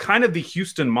that's kind of the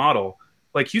Houston model.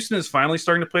 Like Houston is finally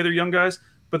starting to play their young guys,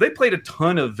 but they played a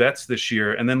ton of vets this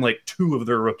year, and then like 2 of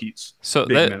their rookies. So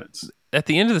minutes. At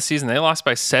the end of the season, they lost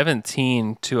by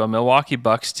 17 to a Milwaukee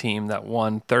Bucks team that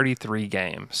won 33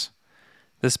 games.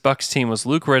 This Bucks team was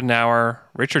Luke Ridnour,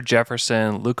 Richard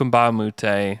Jefferson, Luka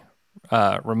Mbamute,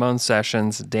 Ramon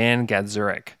Sessions, Dan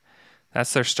Gadzuric.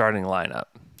 That's their starting lineup.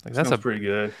 Like that's pretty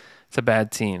good. It's a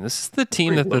bad team. This is the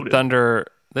team that the Thunder,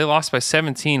 they lost by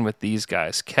 17 with these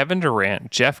guys: Kevin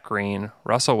Durant, Jeff Green,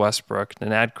 Russell Westbrook,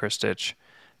 Nenad Kristic,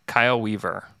 Kyle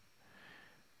Weaver.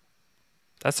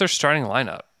 That's their starting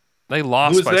lineup. They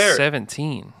lost by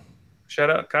 17. Shout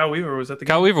out Kyle Weaver was at the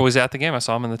game. Kyle Weaver was at the game. I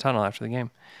saw him in the tunnel after the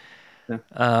game.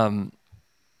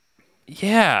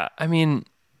 Yeah. I mean,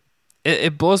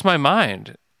 it blows my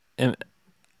mind. And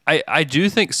I do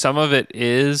think some of it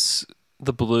is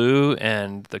the blue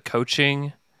and the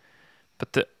coaching,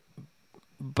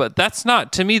 but that's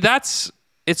not, to me,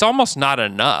 it's almost not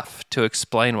enough to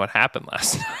explain what happened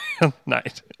last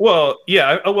night. Well,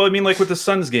 yeah. I mean, like with the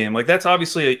Suns game, like that's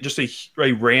obviously just a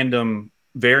random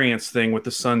variance thing with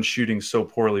the Suns shooting so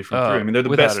poorly from three. I mean, they're the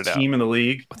best team in the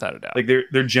league. Without a doubt. Like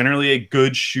they're generally a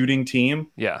good shooting team.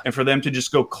 Yeah. And for them to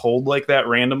just go cold like that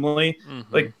randomly,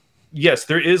 like, yes,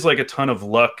 there is like a ton of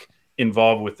luck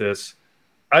involved with this.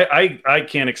 I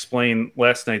can't explain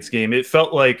last night's game. It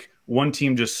felt like one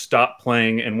team just stopped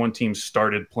playing and one team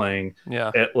started playing.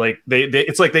 Yeah. At like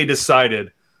it's like they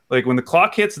decided, like when the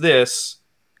clock hits this,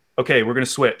 okay, we're gonna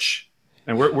switch.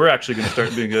 And we're actually going to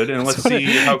start being good, and let's see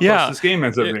how close this game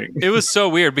ends up being. It was so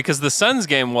weird because the Suns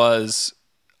game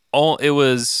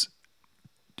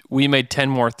we made 10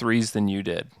 more threes than you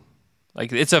did.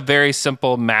 Like it's a very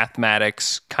simple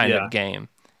mathematics kind of game.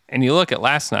 And you look at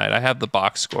last night, I have the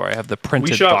box score. I have the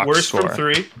printed box score. We shot worse from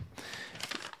three.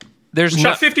 We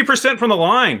shot 50% from the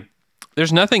line.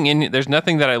 There's nothing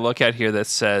that I look at here that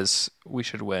says we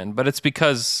should win, but it's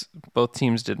because both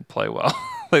teams didn't play well.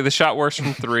 Like they shot worse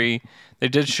from three. They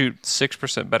did shoot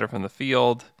 6% better from the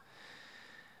field.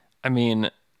 I mean,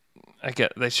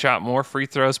 they shot more free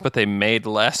throws, but they made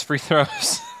less free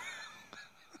throws.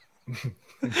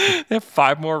 They have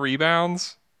 5 more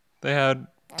rebounds. They had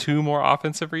 2 more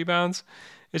offensive rebounds.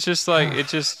 It's just like it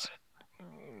just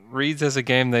reads as a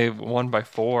game they won by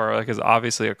 4. Like it's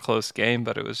obviously a close game,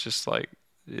 but it was just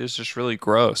really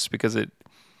gross because it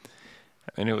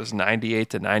was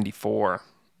 98-94.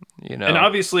 And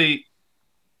obviously,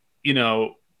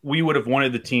 we would have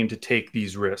wanted the team to take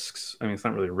these risks. I mean, it's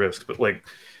not really a risk, but like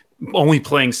only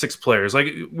playing 6 players. Like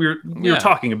we were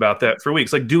talking about that for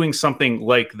weeks, like doing something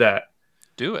like that.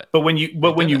 Do it. But when you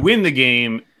win the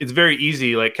game, it's very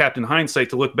easy, like Captain Hindsight,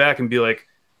 to look back and be like,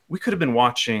 we could have been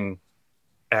watching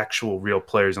actual real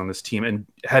players on this team and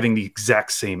having the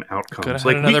exact same outcomes.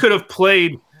 Like we could have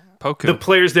played Poku, the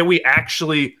players that we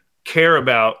actually care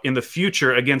about in the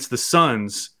future against the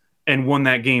Suns and won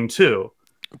that game too.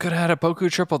 We could have had a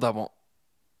Poku triple-double.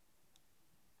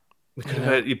 We could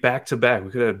have had back-to-back.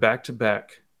 We could have had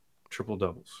back-to-back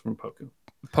triple-doubles from Poku.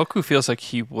 Poku feels like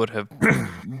he would have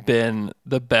been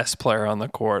the best player on the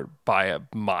court by a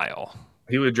mile.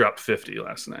 He would have dropped 50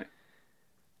 last night.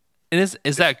 And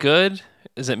is that good?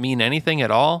 Does it mean anything at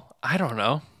all? I don't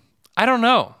know.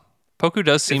 Poku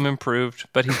does seem improved,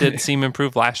 but he did seem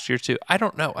improved last year too. I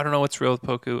don't know. I don't know what's real with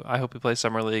Poku. I hope he plays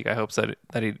Summer League. I hope that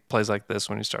he plays like this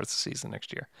when he starts the season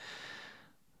next year.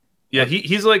 Yeah,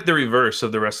 he's like the reverse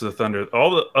of the rest of the Thunder.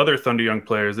 All the other Thunder young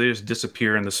players, they just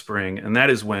disappear in the spring, and that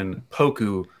is when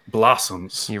Poku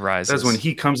blossoms. He rises. That's when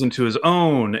he comes into his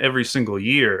own every single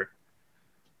year.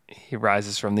 He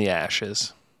rises from the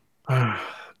ashes.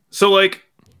 So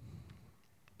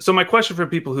my question for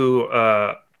people who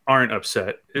aren't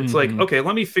upset, it's like, okay,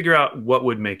 let me figure out what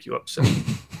would make you upset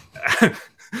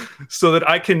so that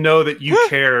I can know that you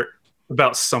care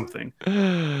about something.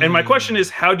 And my question is,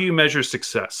 how do you measure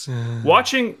success?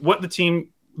 Watching what the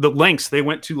lengths they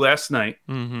went to last night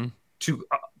to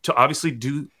obviously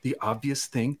do the obvious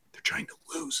thing. They're trying to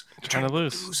lose. They're trying to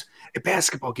lose a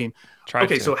basketball game.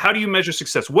 So how do you measure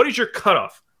success? What is your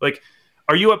cutoff? Like,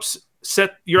 are you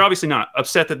upset? You're obviously not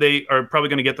upset that they are probably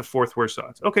going to get the 4th worst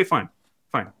odds. Okay, fine.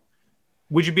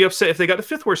 Would you be upset if they got the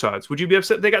 5th worst odds? Would you be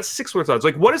upset if they got 6th worst odds?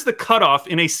 Like, what is the cutoff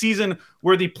in a season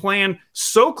where the plan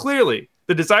so clearly,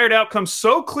 the desired outcome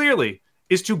so clearly,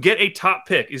 is to get a top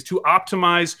pick, is to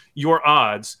optimize your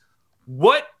odds?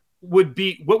 What would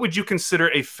you consider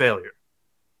a failure?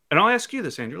 And I'll ask you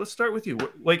this, Andrew. Let's start with you.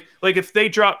 Like if they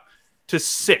drop to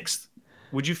 6th,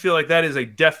 would you feel like that is a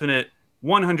definite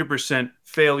 100%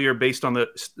 failure based on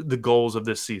the goals of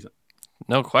this season?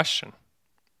 No question.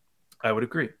 I would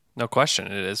agree. No question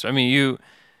it is. I mean,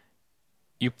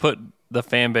 you put the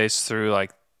fan base through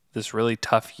like this really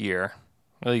tough year.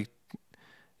 Really,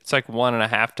 it's like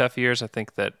 1.5 tough years. I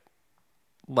think that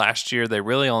last year they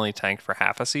really only tanked for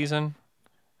half a season,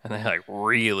 and they like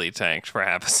really tanked for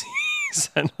half a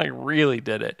season. Like really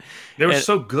did it. They were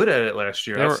so good at it last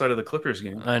year outside of the Clippers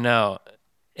game. I know.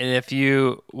 And if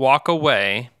you walk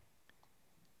away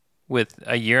with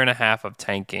a 1.5 years of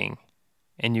tanking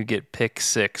and you get pick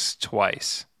 6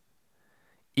 twice,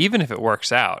 even if it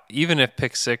works out, even if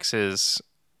pick 6 is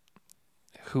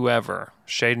whoever,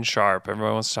 Shaedon Sharpe,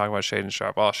 everyone wants to talk about Shaedon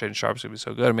Sharpe. Oh, Shaedon Sharpe's going to be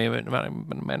so good. Maybe it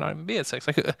might not even be at 6.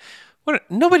 Like,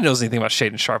 nobody knows anything about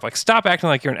Shaedon Sharpe. Like, stop acting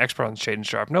like you're an expert on Shaedon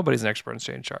Sharpe. Nobody's an expert on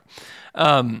Shaedon Sharpe.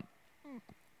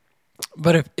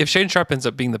 But if Shaedon Sharpe ends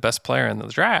up being the best player in the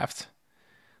draft,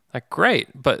 like, great.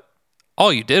 But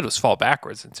all you did was fall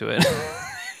backwards into it.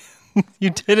 You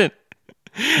didn't.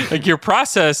 Like, your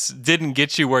process didn't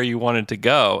get you where you wanted to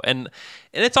go. And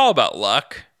it's all about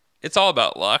luck. It's all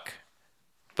about luck.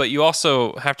 But you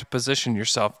also have to position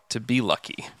yourself to be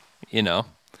lucky, you know?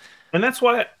 And that's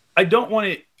why I don't want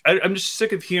to... I'm just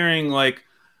sick of hearing, like,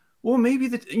 well,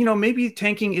 maybe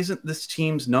tanking isn't this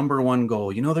team's number one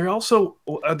goal. You know, they're also...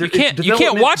 you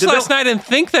can't watch last night and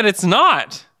think that it's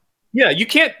not. Yeah, you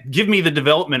can't give me the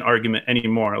development argument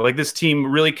anymore. Like, this team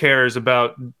really cares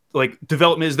about, like,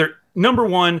 development is their number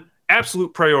one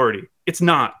absolute priority. It's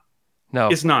not. No.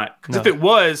 It's not. Because if it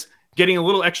was, getting a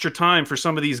little extra time for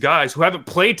some of these guys who haven't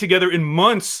played together in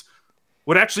months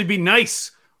would actually be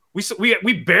nice.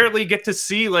 We barely get to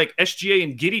see, like, SGA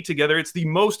and Giddey together. It's the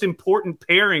most important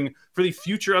pairing for the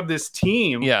future of this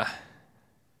team. Yeah.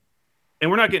 And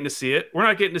we're not getting to see it. We're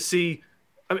not getting to see,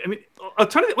 I mean a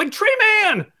ton of it. Like,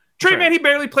 Trey Mann, he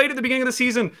barely played at the beginning of the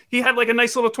season. He had like a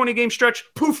nice little 20-game stretch.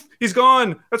 Poof, he's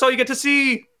gone. That's all you get to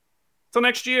see till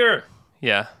next year.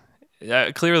 Yeah.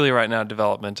 Clearly right now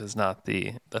development is not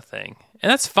the thing.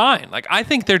 And that's fine. Like, I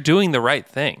think they're doing the right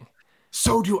thing.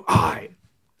 So do I.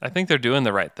 I think they're doing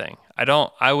the right thing.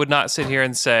 I would not sit here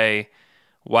and say,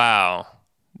 wow,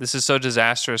 this is so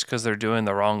disastrous because they're doing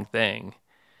the wrong thing.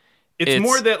 It's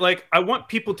more that, like, I want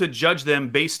people to judge them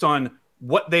based on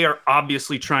what they are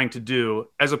obviously trying to do,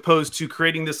 as opposed to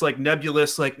creating this, like,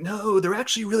 nebulous, like, no, they're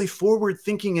actually really forward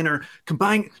thinking and are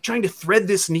trying to thread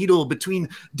this needle between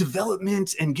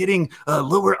development and getting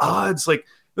lower odds. Like,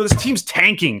 no, this team's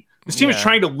tanking. This team is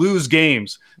trying to lose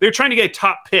games. They're trying to get a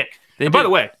top pick. By the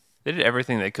way, they did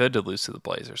everything they could to lose to the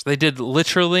Blazers. They did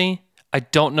literally. I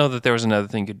don't know that there was another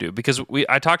thing you could do, because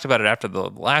I talked about it after the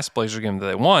last Blazer game that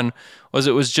they won. It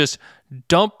was just,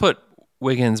 don't put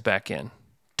Wiggins back in.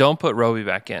 Don't put Roby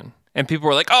back in. And people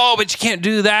were like, "Oh, but you can't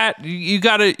do that. You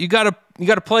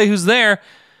gotta play who's there."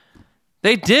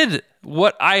 They did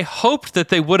what I hoped that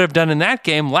they would have done in that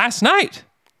game last night.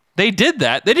 They did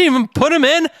that. They didn't even put him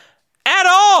in at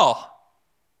all.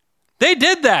 They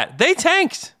did that. They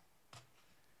tanked.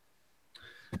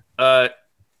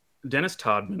 Dennis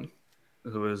Todman,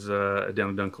 who is a Down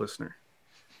and Dunk listener,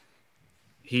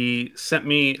 he sent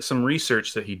me some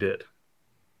research that he did,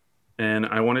 and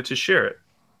I wanted to share it.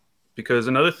 Because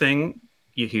another thing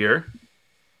you hear,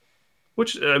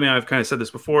 which, I mean, I've kind of said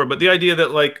this before, but the idea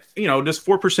that, like, you know, does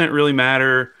 4% really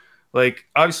matter? Like,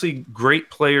 obviously, great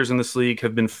players in this league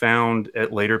have been found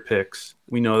at later picks.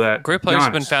 We know that. Great players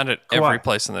have been Giannis, found at Kawhi, every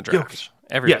place in the draft. Jokic.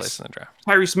 Every place in the draft.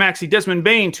 Tyrese Maxey, Desmond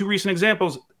Bane, 2 recent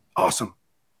examples. Awesome.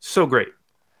 So great.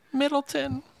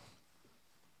 Middleton.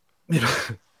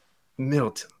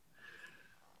 Middleton.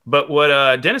 But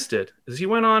what Dennis did is he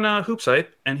went on Hoops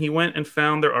Hype and he went and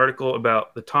found their article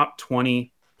about the top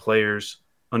 20 players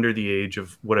under the age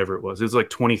of whatever it was. It was like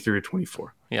 23 or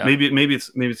 24. Yeah. Maybe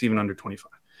it's even under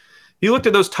 25. He looked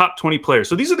at those top 20 players.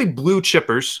 So these are the blue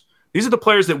chippers. These are the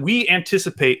players that we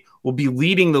anticipate will be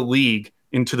leading the league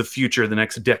into the future, the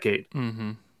next decade.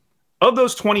 Mm-hmm. Of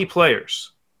those 20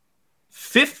 players,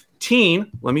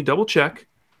 15, let me double check.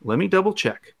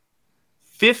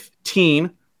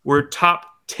 15 were top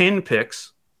 10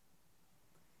 picks.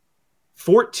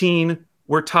 14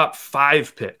 were top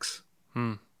 5 picks.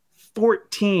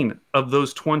 14 of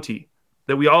those 20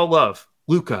 that we all love.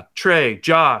 Luka, Trey,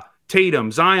 Ja,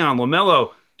 Tatum, Zion,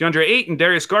 LaMelo, DeAndre Ayton,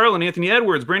 Darius Garland, Anthony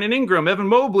Edwards, Brandon Ingram, Evan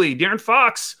Mobley, De'Aaron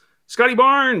Fox, Scotty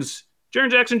Barnes,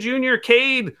 Jaren Jackson Jr.,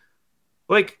 Cade.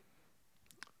 Like,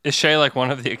 is Shea like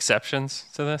one of the exceptions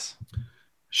to this?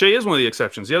 Shea is one of the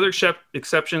exceptions. The other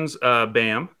exceptions,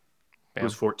 Bam,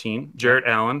 who's 14, Jarrett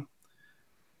Allen,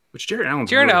 which Jarrett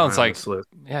Allen's like,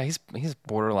 yeah, he's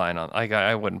borderline on.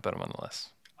 I wouldn't put him on the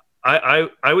list.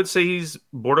 I would say he's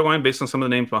borderline based on some of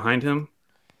the names behind him,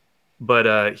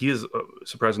 but he is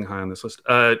surprisingly high on this list.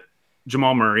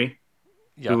 Jamal Murray,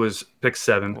 who was pick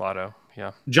 7. Lotto,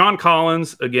 yeah. John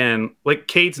Collins, again, like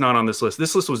Cade's not on this list.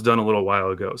 This list was done a little while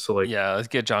ago, so like, yeah, let's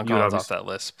get John Collins off that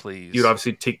list, please. You'd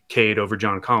obviously take Cade over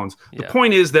John Collins. The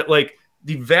point is that like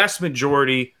the vast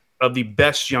majority of the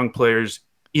best young players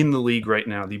in the league right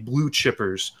now, the blue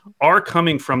chippers, are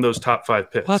coming from those top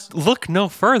 5 picks. Let's look no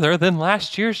further than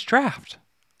last year's draft.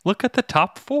 Look at the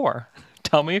top 4.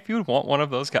 Tell me if you would want one of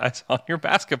those guys on your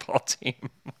basketball team.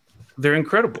 They're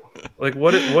incredible. Like,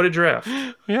 what a draft.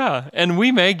 Yeah, and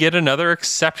we may get another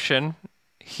exception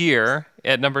here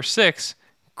at number 6.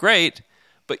 Great,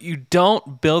 but you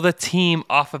don't build a team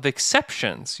off of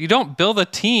exceptions. You don't build a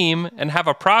team and have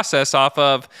a process off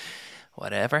of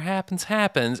whatever happens,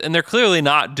 happens. And they're clearly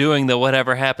not doing the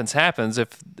whatever happens, happens.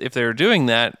 If they were doing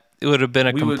that, it would have been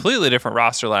a completely different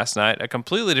roster last night, a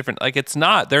completely different, like it's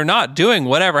not, they're not doing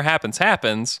whatever happens,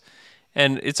 happens.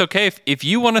 And it's okay if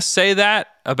you want to say that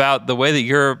about the way that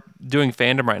you're doing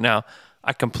fandom right now,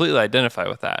 I completely identify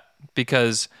with that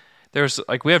because there's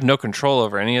like, we have no control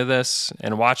over any of this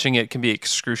and watching it can be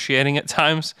excruciating at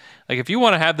times. Like if you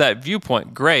want to have that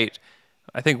viewpoint, great.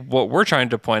 I think what we're trying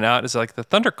to point out is like the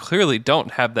Thunder clearly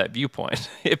don't have that viewpoint.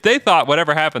 If they thought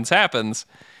whatever happens, happens,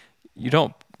 you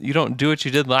don't do what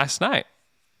you did last night.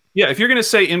 Yeah, if you're going to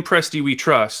say in Presti we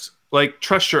trust, like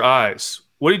trust your eyes.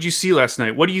 What did you see last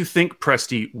night? What do you think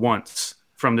Presti wants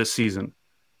from this season?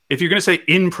 If you're going to say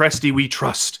in Presti we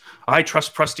trust, I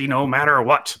trust Presti no matter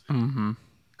what.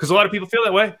 Because a lot of people feel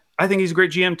that way. I think he's a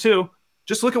great GM too.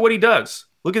 Just look at what he does.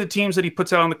 Look at the teams that he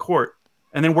puts out on the court.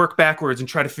 And then work backwards and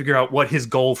try to figure out what his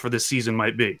goal for this season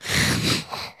might be.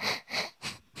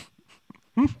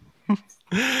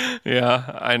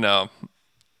 Yeah, I know.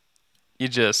 You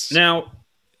just now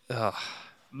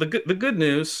the good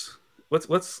news.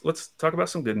 Let's talk about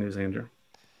some good news, Andrew.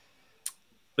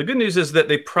 The good news is that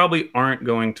they probably aren't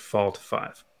going to fall to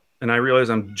 5. And I realize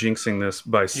I'm jinxing this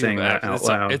by saying that out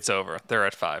loud. It's over. They're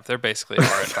at 5. They're basically at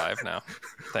 5 now.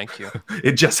 Thank you.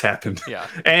 It just happened. Yeah.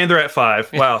 And they're at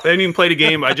 5. Wow. They didn't even play a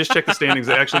game. I just checked the standings.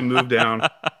 They actually moved down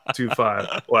to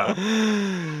 5. Wow.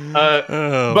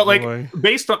 But like boy.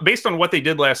 based on what they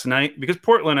did last night, because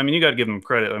Portland, I mean, you got to give them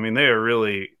credit. I mean, they are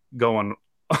really going.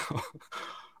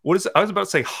 What is it? I was about to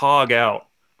say hog out.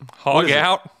 Hog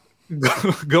out.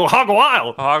 Go hog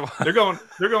wild. They're going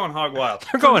hog wild.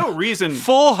 They're going for no reason.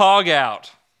 Full hog out.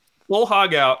 Full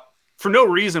hog out for no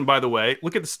reason. By the way,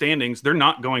 look at the standings. They're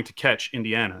not going to catch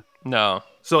Indiana. No.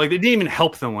 So like they didn't even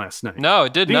help them last night. No,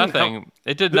 it did nothing.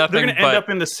 It did nothing. They're going to end up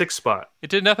in the 6th spot. It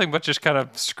did nothing but just kind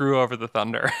of screw over the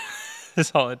Thunder.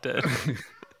 That's all it did.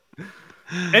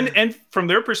 And from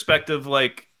their perspective,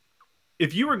 like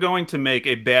if you were going to make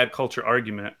a bad culture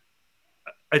argument,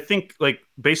 I think, like,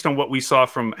 based on what we saw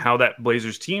from how that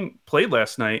Blazers team played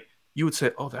last night, you would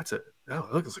say, "Oh, it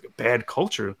looks like a bad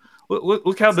culture."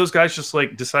 Look how those guys just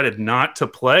like decided not to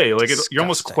play. Like you're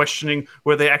almost questioning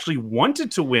whether they actually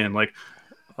wanted to win. Like,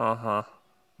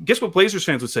 guess what Blazers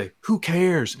fans would say? Who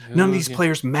cares? None of these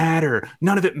players matter.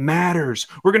 None of it matters.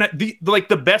 We're gonna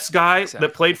the best guy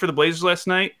that played for the Blazers last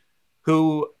night.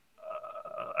 Who,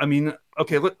 I mean,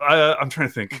 okay, I'm trying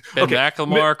to think. Ben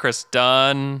McLemore, Chris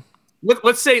Dunn.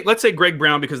 Let's say Greg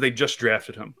Brown because they just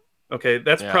drafted him. Okay,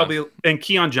 that's probably and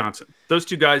Keon Johnson. Those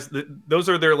two guys, those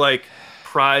are their like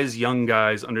prize young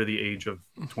guys under the age of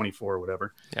 24 or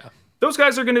whatever. Yeah. Those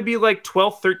guys are going to be like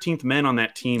 12th, 13th men on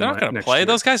that team. They're not going to play. Year.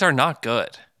 Those guys are not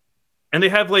good. And they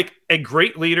have like a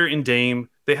great leader in Dame.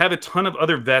 They have a ton of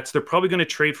other vets. They're probably going to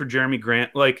trade for Jeremy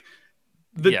Grant. Like,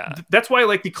 that's why I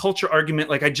like the culture argument.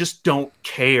 Like, I just don't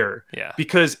care. Yeah.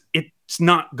 Because it's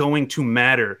not going to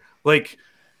matter. Like,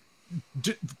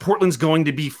 Portland's going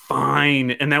to be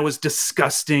fine. And that was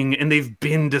disgusting. And they've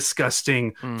been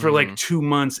disgusting for like 2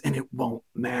 months. And it won't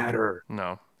matter.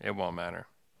 No, it won't matter.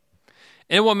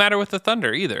 And it won't matter with the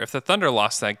Thunder either. If the Thunder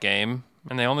lost that game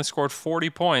and they only scored 40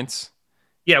 points.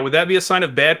 Yeah, would that be a sign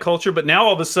of bad culture? But now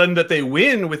all of a sudden that they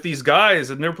win with these guys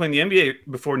and they're playing the NBA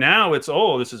before now, it's,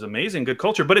 this is amazing, good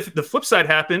culture. But if the flip side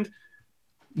happened,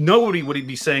 nobody would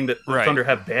be saying that the Thunder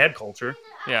have bad culture.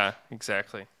 Yeah,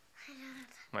 exactly.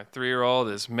 My 3-year-old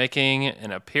is making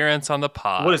an appearance on the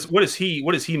pod. What is he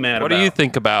mad about? What do you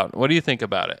think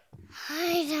about it?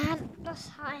 Hi, Dad.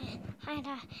 Hi,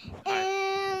 Dad.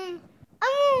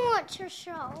 I'm gonna watch your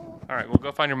show. All right, well,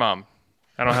 go find your mom.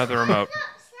 I don't have the remote.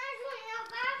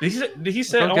 Did he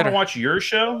say, I want to watch your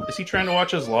show? Is he trying to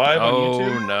watch us live on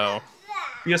YouTube? Oh, no.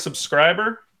 Be a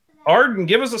subscriber? Arden,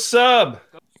 give us a sub.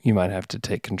 You might have to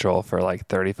take control for like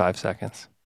 35 seconds.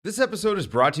 This episode is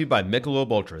brought to you by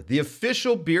Michelob Ultra, the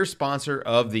official beer sponsor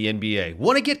of the NBA.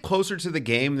 Want to get closer to the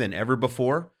game than ever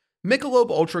before?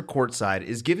 Michelob Ultra Courtside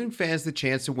is giving fans the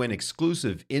chance to win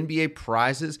exclusive NBA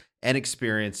prizes and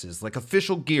experiences like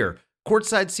official gear,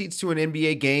 courtside seats to an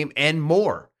NBA game, and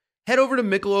more. Head over to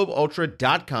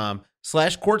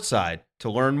MichelobUltra.com/courtside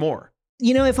to learn more.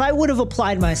 You know, if I would have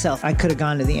applied myself, I could have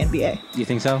gone to the NBA. You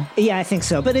think so? Yeah, I think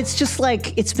so. But it's just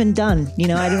like, it's been done. You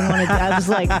know, I didn't want to, I was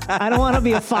like, I don't want to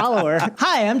be a follower.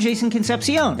 Hi, I'm Jason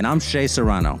Concepcion. And I'm Shea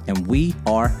Serrano. And we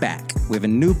are back. We have a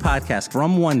new podcast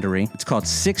from Wondery. It's called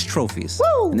Six Trophies.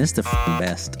 Woo! And it's the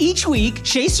best. Each week,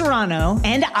 Shea Serrano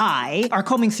and I are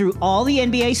combing through all the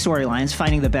NBA storylines,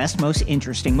 finding the best, most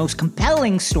interesting, most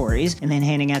compelling stories, and then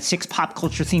handing out 6 pop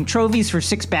culture themed trophies for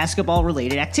 6 basketball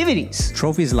related activities.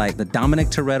 Trophies like the Dominic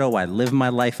Toretto I Live My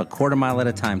Life a Quarter Mile at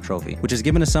a Time trophy, which is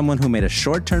given to someone who made a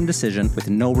short-term decision with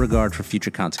no regard for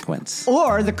future consequence.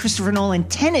 Or the Christopher Nolan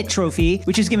Tenet trophy,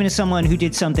 which is given to someone who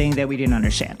did something that we didn't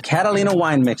understand. Catalina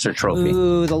Wine Mixer trophy.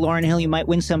 Ooh, the Lauryn Hill You Might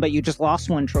Win Some, but You Just Lost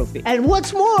One trophy. And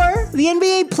what's more, the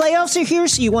NBA playoffs are here,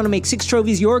 so you want to make 6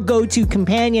 Trophies your go-to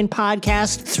companion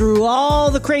podcast through all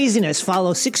the craziness.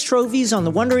 Follow 6 Trophies on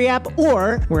the Wondery app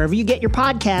or wherever you get your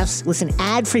podcasts. Listen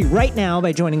ad-free right now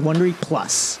by joining Wondery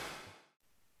Plus.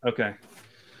 Okay.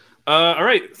 All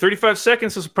right. 35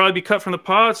 seconds. This will probably be cut from the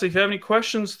pod. So if you have any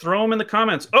questions, throw them in the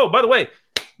comments. Oh, by the way,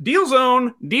 Deal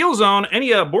Zone.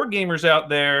 Any board gamers out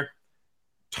there,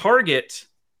 Target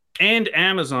and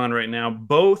Amazon right now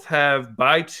both have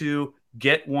buy 2,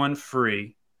 get 1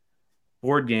 free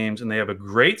board games, and they have a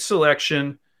great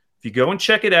selection. If you go and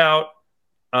check it out,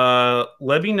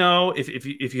 let me know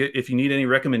if you need any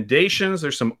recommendations.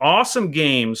 There's some awesome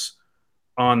games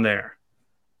on there.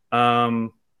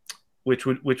 Which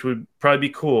would probably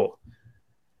be cool.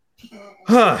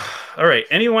 All right.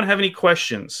 Anyone have any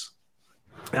questions?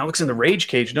 Alex in the rage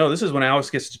cage. No, this is when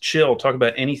Alex gets to chill, talk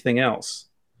about anything else.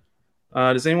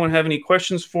 Does anyone have any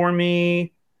questions for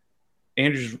me?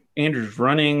 Andrew's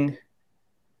running.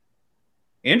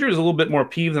 Andrew's a little bit more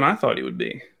peeved than I thought he would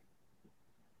be.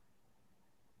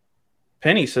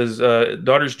 Penny says,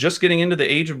 daughter's just getting into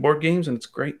the age of board games, and it's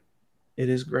great. It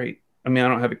is great. I mean, I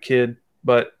don't have a kid,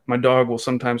 but my dog will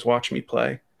sometimes watch me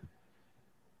play.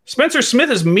 Spencer Smith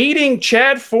is meeting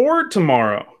Chad Ford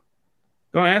tomorrow.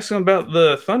 Go ask him about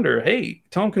the Thunder. Hey,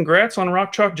 tell him congrats on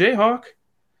Rock Chalk Jayhawk.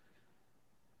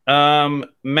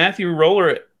 Matthew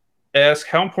Roller asks,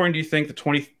 how important do you think the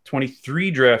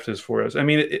 2023 draft is for us? I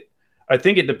mean, I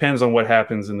think it depends on what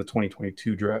happens in the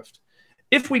 2022 draft.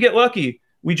 If we get lucky,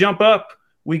 we jump up,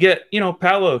 we get,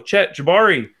 Paolo, Chet,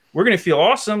 Jabari, we're going to feel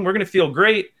awesome. We're going to feel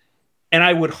great. And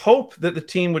I would hope that the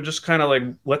team would just kind of like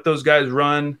let those guys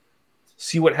run,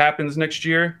 see what happens next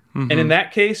year. Mm-hmm. And in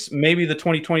that case, maybe the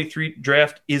 2023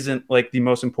 draft isn't like the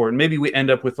most important. Maybe we end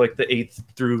up with like the 8th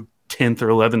through 10th or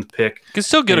 11th pick. You can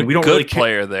still get a good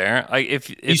player there. Like if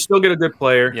you still get a good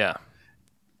player. Yeah.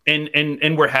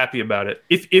 And we're happy about it.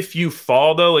 If you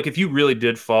fall though, like if you really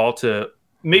did fall to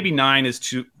maybe 9 is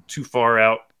too far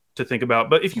out to think about,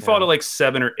 but if you fall to like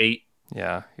 7 or 8,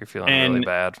 yeah, you're feeling really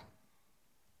bad.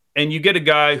 And you get a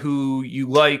guy who you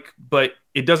like, but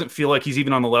it doesn't feel like he's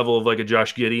even on the level of like a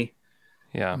Josh Giddey.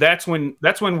 Yeah. That's when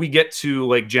we get to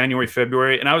like January,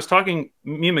 February. And I was talking,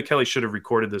 me and McKelly should have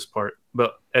recorded this part,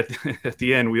 but at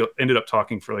the end, we ended up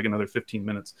talking for like another 15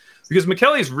 minutes because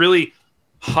McKelly's really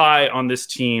high on this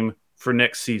team for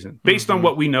next season, based on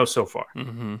what we know so far.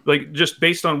 Like, just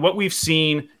based on what we've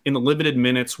seen in the limited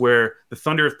minutes where the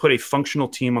Thunder have put a functional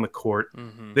team on the court.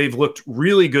 They've looked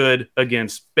really good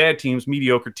against bad teams,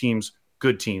 mediocre teams,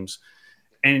 good teams.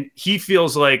 And he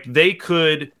feels like they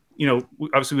could,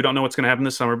 obviously we don't know what's going to happen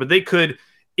this summer, but they could,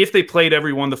 if they played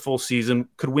everyone the full season,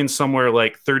 could win somewhere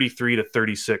like 33 to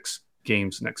 36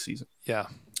 games next season. Yeah.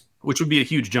 Which would be a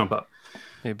huge jump up.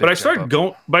 But I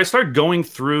started going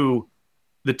through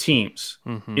the teams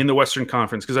in the Western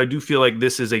Conference, because I do feel like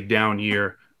this is a down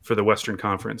year for the Western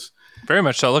Conference. Very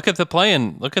much so. Look at the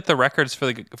play-in. Look at the records for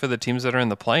the teams that are in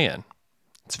the play-in.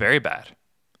 It's very bad.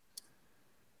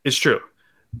 It's true.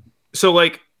 So,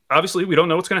 like, obviously we don't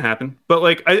know what's going to happen, but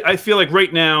like I feel like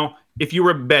right now, if you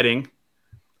were betting,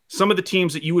 some of the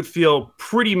teams that you would feel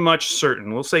pretty much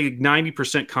certain, we'll say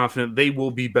 90% confident they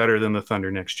will be better than the Thunder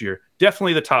next year.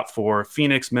 Definitely the top 4: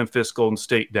 Phoenix, Memphis, Golden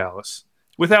State, Dallas.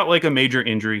 Without like a major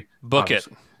injury. Book it.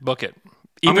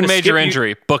 Even major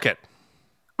injury, book it.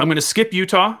 I'm going to skip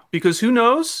Utah because who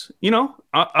knows?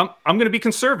 I'm going to be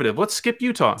conservative. Let's skip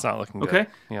Utah. It's not looking good. Okay.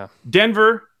 Yeah.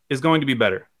 Denver is going to be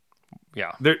better.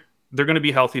 Yeah. They're going to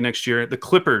be healthy next year. The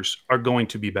Clippers are going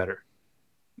to be better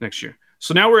next year.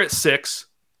 So now we're at 6.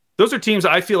 Those are teams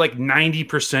I feel like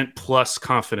 90% plus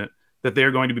confident that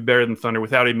they're going to be better than Thunder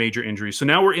without a major injury. So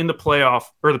now we're in the playoff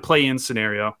or the play-in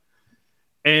scenario.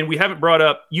 And we haven't brought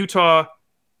up Utah,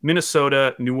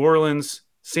 Minnesota, New Orleans,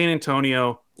 San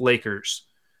Antonio, Lakers.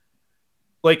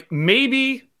 Like,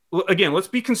 maybe, again, let's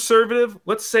be conservative.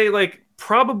 Let's say like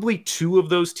probably 2 of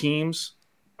those teams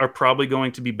are probably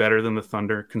going to be better than the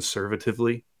Thunder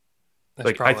conservatively.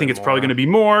 Like, I think it's probably going to be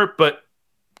more, but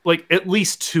like at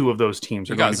least 2 of those teams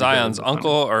are going to be better. You got Zion's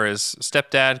uncle or his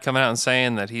stepdad coming out and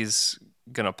saying that he's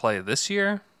going to play this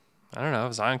year. I don't know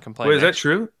if Zion can play. Wait, is that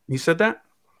true? He said that?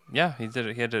 Yeah, he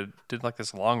did. He did like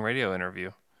this long radio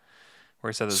interview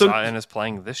where he said that Zion is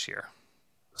playing this year.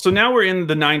 So now we're in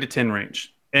the 9 to 10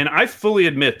 range. And I fully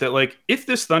admit that, like, if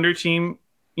this Thunder team,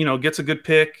 gets a good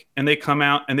pick and they come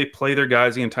out and they play their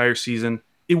guys the entire season,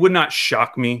 it would not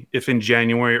shock me if in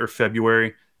January or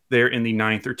February they're in the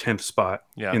 9th or 10th spot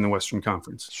in the Western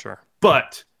Conference. Sure.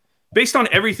 But based on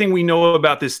everything we know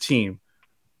about this team,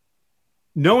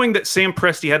 knowing that Sam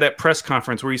Presti had that press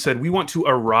conference where he said, we want to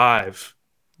arrive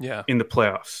in the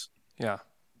playoffs. Yeah.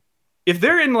 If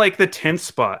they're in like the 10th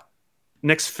spot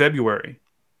next February,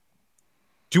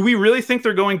 do we really think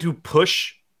they're going to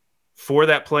push for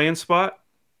that play-in spot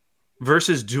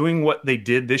versus doing what they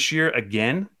did this year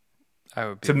again? I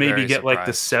would be to maybe get surprised. Like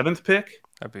the 7th pick?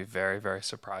 I'd be very, very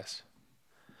surprised.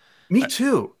 Me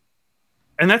too.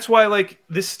 And that's why like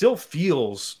this still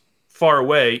feels far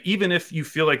away, even if you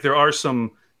feel like there's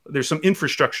some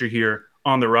infrastructure here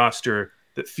on the roster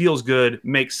that feels good,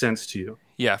 makes sense to you.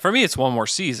 Yeah, for me, it's one more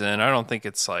season. I don't think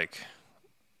it's like,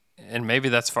 and maybe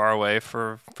that's far away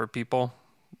for people.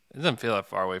 It doesn't feel that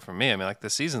far away from me. I mean, like the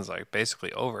season's like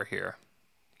basically over here,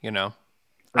 I know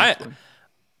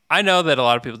that a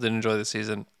lot of people didn't enjoy the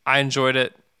season. I enjoyed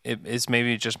it. It's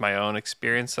maybe just my own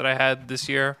experience that I had this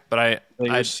year, but I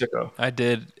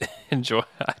did enjoy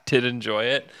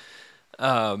it.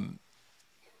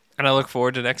 And I look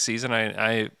forward to next season.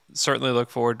 I certainly look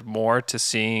forward more to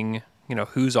seeing,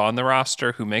 who's on the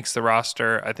roster, who makes the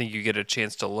roster. I think you get a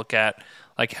chance to look at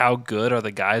like how good are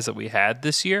the guys that we had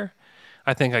this year.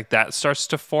 I think like that starts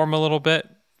to form a little bit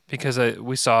because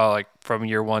we saw like from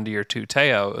year 1 to year 2,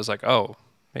 Teo, it was like, oh,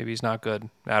 maybe he's not good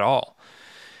at all.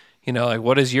 Like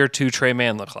what does year 2 Trey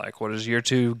Mann look like? What does year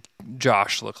 2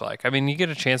 Josh look like? I mean, you get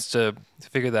a chance to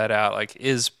figure that out. Like,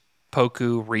 is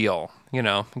Poku real? You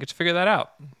get to figure that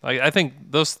out. Like, I think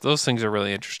those things are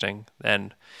really interesting.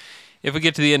 And if we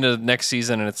get to the end of next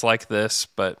season and it's like this,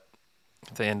 but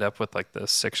if they end up with like the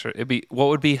 6, what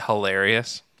would be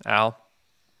hilarious, Al,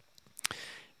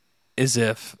 is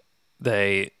if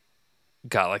they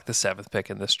got like the 7th pick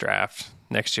in this draft.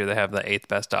 Next year they have the 8th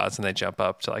best odds and they jump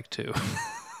up to like 2.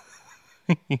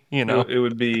 It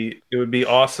would be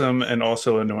awesome and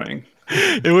also annoying.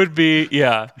 It would be,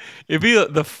 it'd be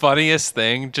the funniest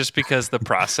thing just because the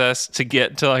process to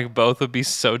get to like both would be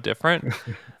so different.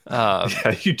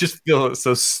 You just feel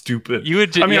so stupid. You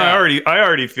would. I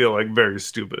already feel like very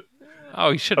stupid.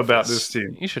 Oh, you shouldn't about this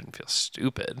team. You shouldn't feel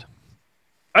stupid.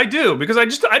 I do, because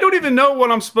I don't even know what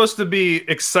I'm supposed to be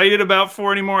excited about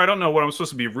for anymore. I don't know what I'm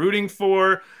supposed to be rooting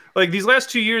for. Like these last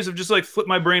 2 years have just like flipped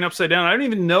my brain upside down. I don't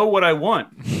even know what I want.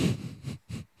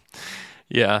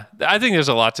 Yeah, I think there's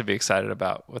a lot to be excited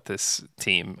about with this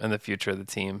team and the future of the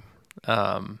team.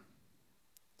 But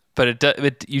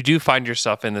you do find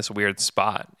yourself in this weird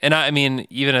spot. And I mean,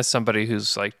 even as somebody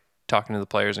who's like talking to the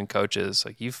players and coaches,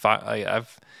 like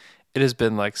it has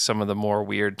been like some of the more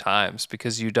weird times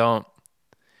because you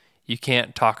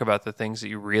can't talk about the things that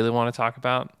you really want to talk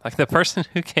about. Like the person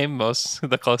who came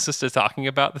the closest to talking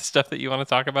about the stuff that you want to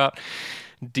talk about,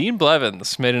 Dean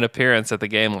Blevins made an appearance at the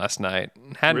game last night.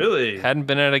 Hadn't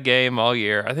been at a game all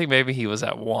year. I think maybe he was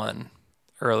at one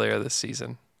earlier this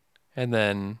season, and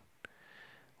then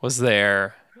was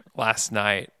there last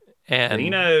night. And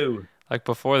Dino, like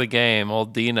before the game,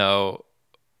 old Dino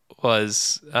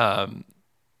was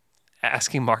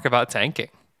asking Mark about tanking,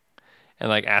 and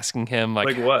like asking him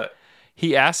like what?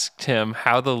 He asked him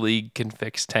how the league can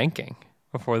fix tanking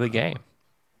before the game.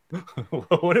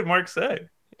 What did Mark say?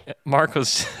 Mark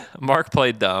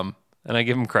played dumb, and I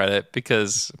give him credit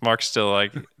because Mark's still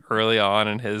like early on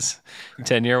in his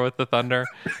tenure with the Thunder,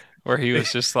 where he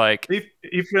was just like,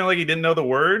 he felt like he didn't know the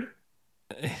word.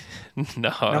 No.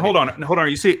 Now, hold on. Are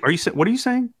you what are you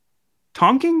saying?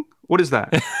 Tonking? What is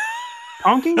that?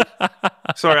 Tonking?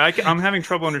 Sorry, I'm having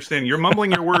trouble understanding. You're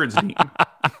mumbling your words, Dean.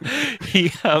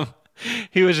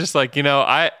 He was just like,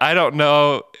 I don't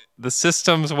know the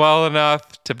systems well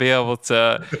enough to be able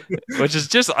to, which is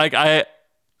just like, I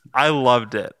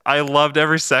loved it. I loved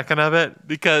every second of it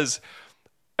because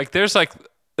like,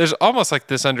 there's almost like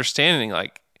this understanding,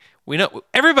 like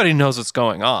everybody knows what's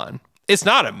going on. It's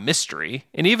not a mystery.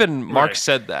 And even Mark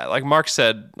said that, like Mark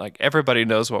said, like everybody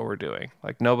knows what we're doing.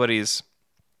 Like nobody's,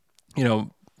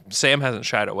 Sam hasn't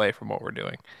shied away from what we're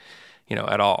doing,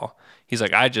 at all. He's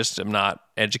like, I just am not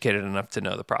educated enough to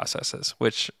know the processes,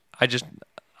 which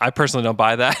I personally don't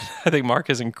buy that. I think Mark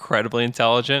is incredibly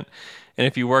intelligent. And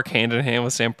if you work hand in hand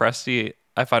with Sam Presti,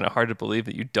 I find it hard to believe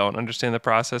that you don't understand the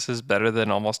processes better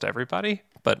than almost everybody,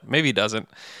 but maybe he doesn't.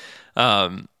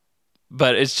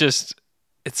 But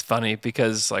it's funny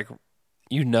because like,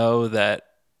 that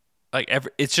like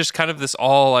it's just kind of this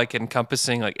all like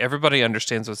encompassing, like everybody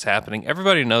understands what's happening.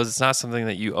 Everybody knows it's not something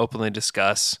that you openly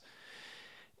discuss.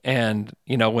 And,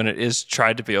 when it is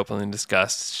tried to be openly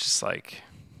discussed, it's just like,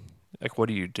 what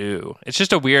do you do? It's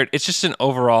just an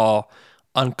overall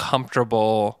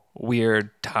uncomfortable, weird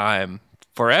time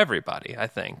for everybody, I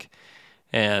think.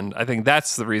 And I think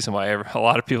that's the reason why a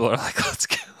lot of people are like, let's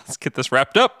get this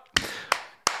wrapped up.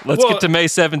 Let's get to May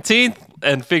 17th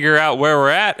and figure out where we're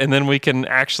at. And then we can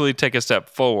actually take a step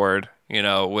forward,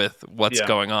 with what's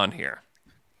going on here.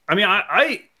 I mean,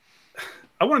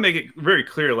 I want to make it very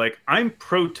clear, like I'm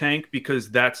pro tank because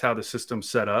that's how the system's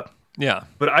set up. Yeah.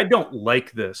 But I don't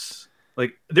like this.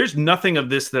 Like there's nothing of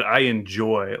this that I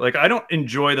enjoy. Like I don't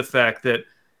enjoy the fact that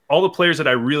all the players that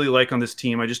I really like on this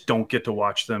team, I just don't get to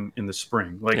watch them in the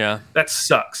spring. Like that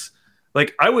sucks.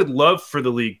 Like I would love for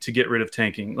the league to get rid of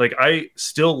tanking. Like I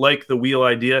still like the wheel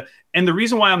idea. And the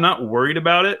reason why I'm not worried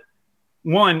about it,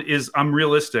 one is I'm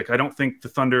realistic. I don't think the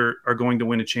Thunder are going to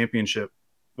win a championship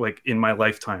like in my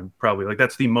lifetime, probably. Like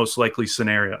that's the most likely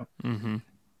scenario. Mm-hmm.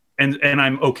 And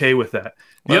I'm okay with that.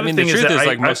 The other thing is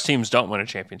that most teams don't win a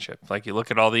championship. Like you look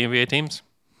at all the NBA teams.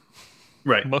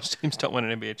 Right. Most teams don't win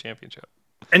an NBA championship.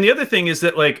 And the other thing is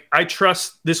that like I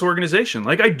trust this organization.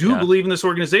 Like I do believe in this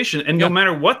organization. And no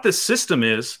matter what the system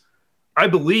is, I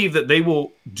believe that they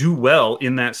will do well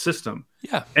in that system.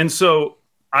 Yeah. And so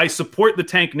I support the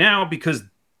tank now because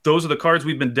those are the cards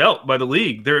we've been dealt by the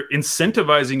league. They're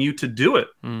incentivizing you to do it.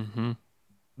 Mm-hmm.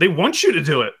 They want you to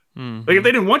do it. Mm-hmm. Like if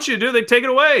they didn't want you to do it, they'd take it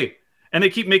away. And they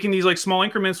keep making these like small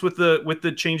increments with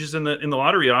the changes in the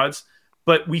lottery odds.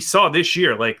 But we saw this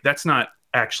year, like that's not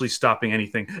actually stopping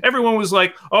anything. Everyone was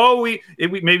like, "Oh,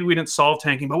 maybe we didn't solve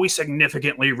tanking, but we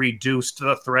significantly reduced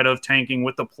the threat of tanking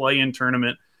with the play-in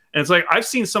tournament." And it's like I've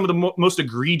seen some of the most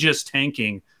egregious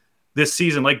tanking this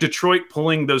season, like Detroit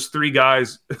pulling those three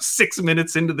guys 6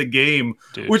 minutes into the game,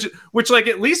 which like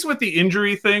at least with the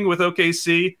injury thing with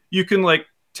OKC, you can like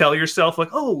tell yourself like,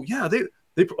 "Oh yeah, they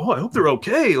I hope they're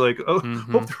okay." Like, hope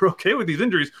they're okay with these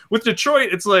injuries. With Detroit,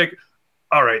 it's like,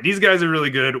 all right, these guys are really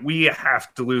good. We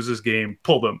have to lose this game.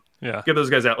 Pull them. Yeah. Get those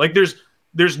guys out. Like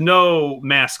there's no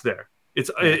mask there.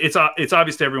 It's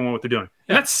obvious to everyone what they're doing.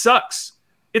 And that sucks.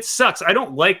 It sucks. I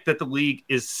don't like that the league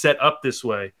is set up this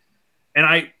way. And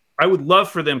I would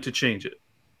love for them to change it.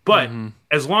 But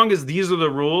as long as these are the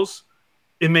rules,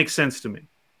 it makes sense to me.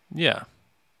 Yeah.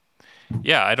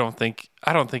 Yeah, I don't think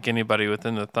anybody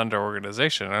within the Thunder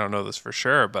organization, I don't know this for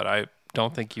sure, but I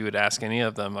don't think you would ask any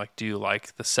of them, like, do you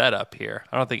like the setup here?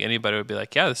 I don't think anybody would be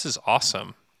like, yeah, this is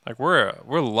awesome. Like, we're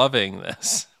loving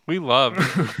this. We love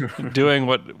doing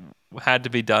what had to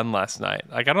be done last night.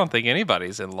 Like, I don't think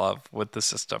anybody's in love with the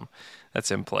system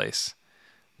that's in place.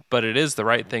 But it is the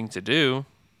right thing to do,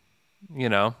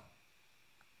 It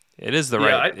is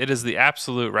it is the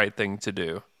absolute right thing to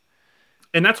do.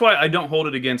 And that's why I don't hold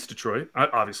it against Detroit.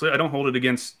 Obviously, I don't hold it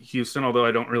against Houston, although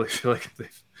I don't really feel like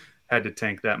they've had to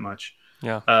tank that much.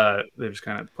 Yeah. They've just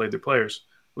kind of played their players,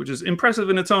 which is impressive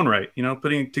in its own right.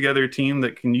 Putting together a team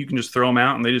that you can just throw them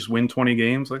out and they just win 20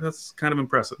 games. Like, that's kind of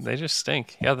impressive. They just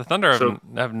stink. Yeah, the Thunder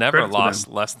have never lost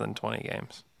less than 20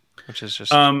 games, which is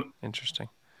just interesting.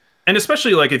 And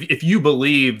especially like if you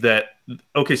believe that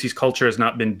OKC's culture has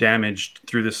not been damaged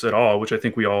through this at all, which I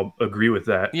think we all agree with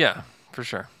that. Yeah, for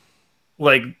sure.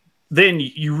 Like, then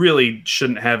you really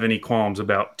shouldn't have any qualms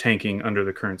about tanking under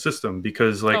the current system,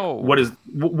 because like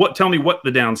tell me what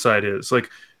the downside is. Like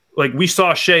we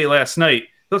saw Shea last night. He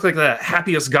looked like the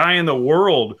happiest guy in the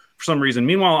world for some reason.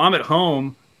 Meanwhile, I'm at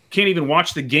home, can't even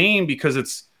watch the game because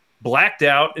it's blacked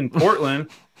out in Portland.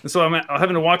 And so I'm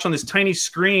having to watch on this tiny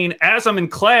screen as I'm in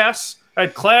class. I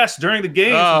had class during the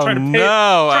game. So I'm trying to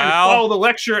follow the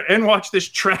lecture and watch this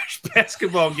trash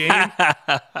basketball game.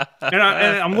 and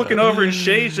I'm looking over, and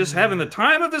Shea's just having the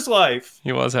time of his life.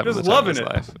 He was having the time loving of his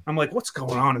life. I'm like, what's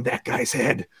going on in that guy's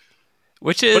head?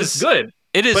 But it's good.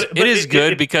 It is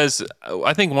good because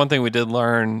I think one thing we did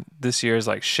learn this year is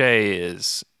like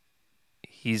he's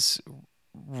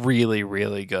really,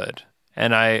 really good.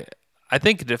 And I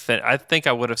think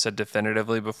I would have said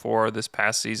definitively before this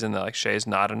past season that like Shea's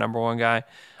not a number one guy.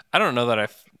 I don't know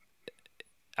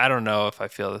if I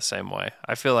feel the same way.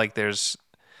 I feel like there's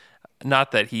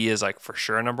not that he is like for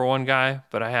sure a number one guy,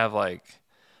 but I have like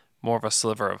more of a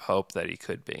sliver of hope that he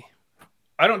could be.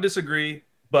 I don't disagree,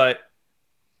 but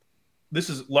this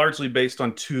is largely based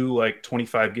on 2 like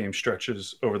 25 game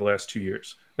stretches over the last 2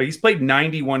 years. Like, he's played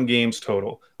 91 games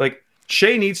total. Like,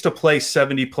 Shea needs to play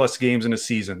 70 plus games in a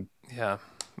season. Yeah.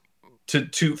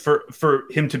 For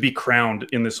him to be crowned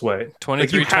in this way.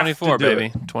 23-24, baby.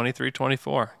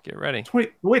 23-24. Get ready.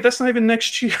 Wait, that's not even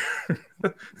next year.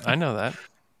 I know that.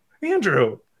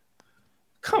 Andrew.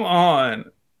 Come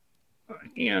on.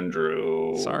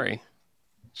 Andrew. Sorry.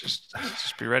 Just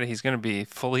be ready. He's going to be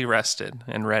fully rested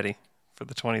and ready for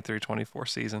the 23-24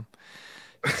 season.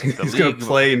 He's going to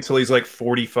play until he's like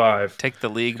 45. Take the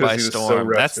league by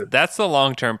storm. That's the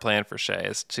long-term plan for Shea,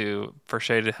 is for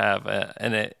Shea to have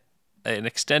an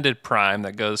extended prime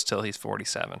that goes till he's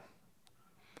 47.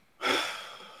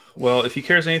 Well, if he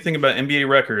cares anything about NBA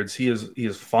records, he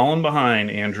has fallen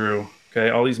behind, Andrew. Okay,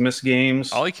 all these missed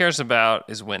games. All he cares about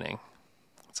is winning.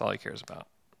 That's all he cares about.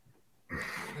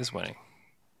 Is winning.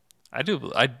 I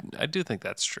do think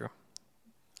that's true.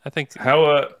 I think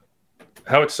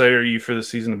how excited are you for the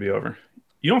season to be over?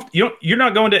 You're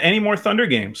not going to any more Thunder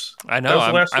games. I know.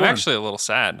 I'm actually a little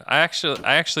sad. I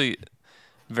actually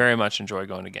very much enjoy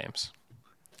going to games.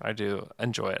 I do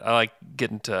enjoy it. I like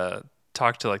getting to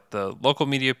talk to like the local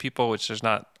media people, which there's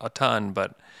not a ton,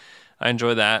 but I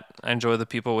enjoy that. I enjoy the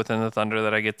people within the Thunder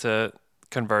that I get to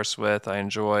converse with. I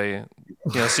enjoy,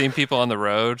 seeing people on the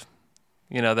road,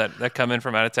 that come in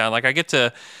from out of town. Like, I get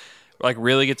to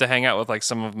really get to hang out with like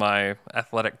some of my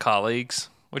athletic colleagues,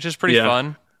 which is pretty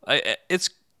fun. It's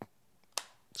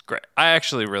great. I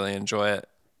actually really enjoy it.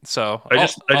 So I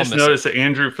just noticed that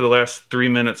Andrew for the last 3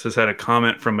 minutes has had a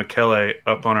comment from Michele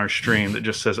up on our stream that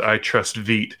just says, "I trust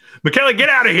Veet." Michele, get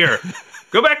out of here.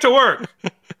 Go back to work.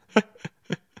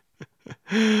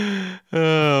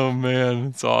 Oh man,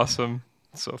 it's awesome.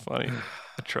 It's so funny.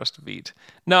 I trust Veet.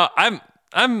 No, I'm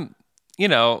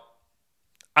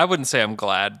I wouldn't say I'm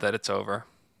glad that it's over.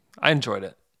 I enjoyed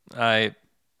it. I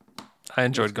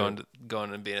enjoyed going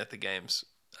and being at the games.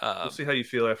 We'll see how you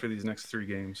feel after these next 3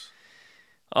 games.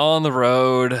 All on the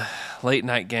road, late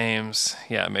night games.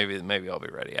 Yeah, maybe I'll be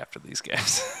ready after these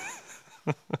games.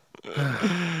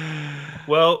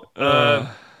 Well,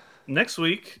 next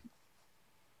week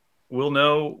we'll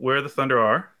know where the Thunder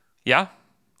are. Yeah,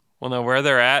 we'll know where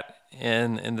they're at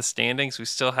in the standings. We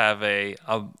still have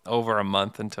over a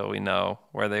month until we know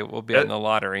where they will be in the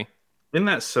lottery. Isn't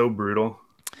that so brutal?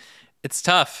 It's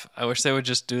tough. I wish they would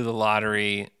just do the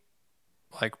lottery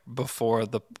like before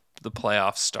the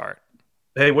playoffs start.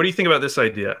 Hey, what do you think about this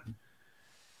idea?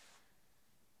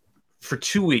 For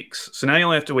 2 weeks. So now you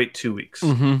only have to wait 2 weeks.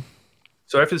 Mm-hmm.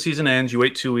 So after the season ends, you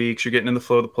wait 2 weeks. You're getting in the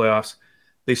flow of the playoffs.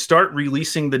 They start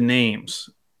releasing the names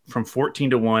from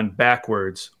 14 to 1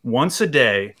 backwards once a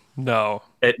day. No.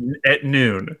 At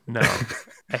noon. No.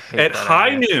 At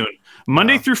high noon.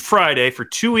 Monday through Friday. For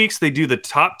 2 weeks, they do the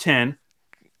top 10.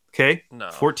 Okay?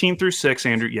 No. 14 through 6,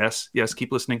 Andrew. Yes,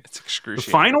 keep listening. It's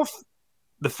excruciating.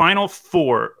 The final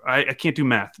 4, I can't do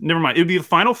math. Never mind. It would be the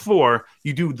final 4.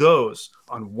 You do those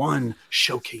on one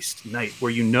showcased night where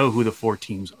you know who the 4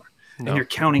 teams are. No. And you're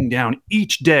counting down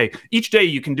each day. Each day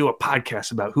you can do a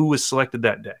podcast about who was selected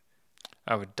that day.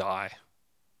 I would die.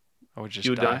 I would just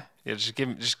die. Yeah,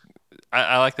 just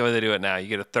I like the way they do it now. You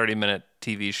get a 30-minute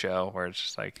TV show where it's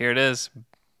just like, here it is,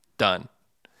 done.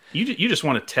 You just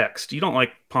want to text. You don't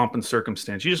like pomp and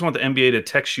circumstance. You just want the NBA to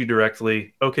text you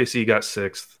directly. OKC got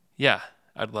 6th. Yeah,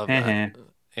 I'd love that.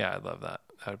 Yeah, I'd love that.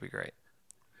 That would be great.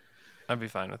 I'd be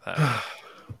fine with that.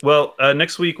 Well,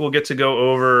 next week we'll get to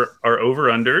go over our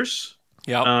over-unders.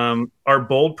 Yeah. Our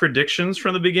bold predictions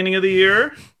from the beginning of the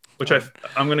year, which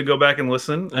I'm going to go back and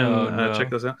listen and check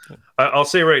those out. I'll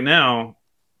say right now,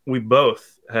 we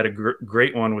both had a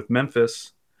great one with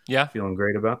Memphis. Yeah. Feeling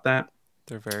great about that.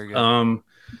 They're very good.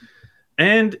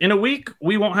 And in a week,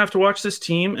 we won't have to watch this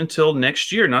team until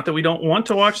next year. Not that we don't want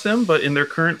to watch them, but in their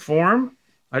current form,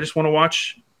 I just want to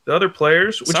watch the other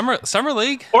players. Summer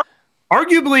League? Or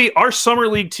arguably, our Summer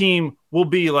League team will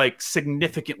be like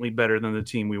significantly better than the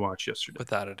team we watched yesterday.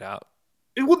 Without a doubt.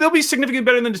 They'll be significantly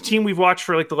better than the team we've watched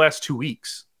for like the last 2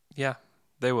 weeks. Yeah,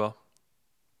 they will.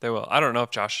 They will. I don't know if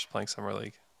Josh is playing Summer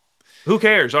League. Who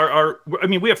cares?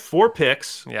 We have 4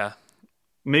 picks. Yeah.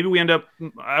 Maybe we end up,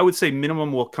 I would say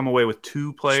minimum we'll come away with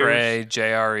 2 players. Trey,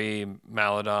 JRE,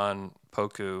 Maladon,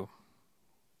 Poku.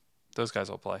 Those guys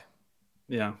will play.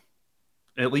 Yeah.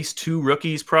 At least 2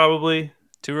 rookies probably.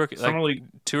 2 rookies. Like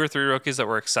 2 or 3 rookies that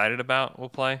we're excited about will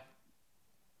play.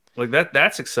 Like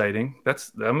that's exciting.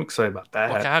 I'm excited about that.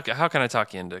 Well, how can I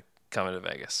talk you into coming to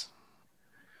Vegas?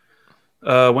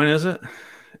 When is it?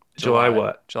 July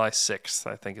what? July 6th,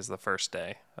 I think, is the first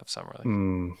day of Summer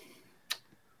League.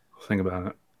 Think about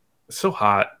it. It's so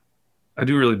hot. I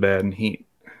do really bad in heat.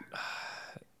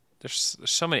 There's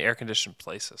so many air-conditioned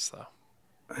places, though.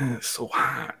 It's so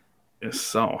hot. It's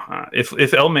so hot.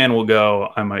 If L-Man will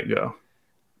go, I might go.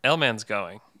 L-Man's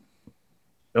going.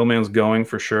 L-Man's going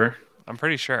for sure. I'm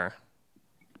pretty sure.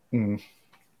 That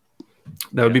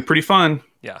would be pretty fun.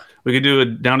 Yeah. We could do a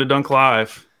Down to Dunk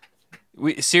live.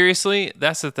 Seriously,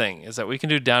 that's the thing, is that we can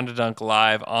do Down to Dunk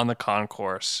live on the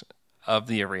concourse of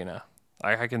the arena.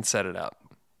 I can set it up.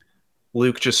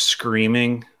 Luke just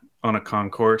screaming on a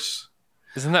concourse.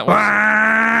 Isn't that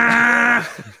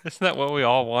what we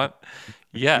all want?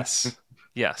 Yes.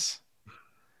 Yes.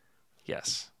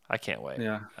 I can't wait.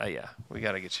 Yeah. We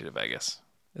got to get you to Vegas.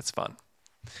 It's fun.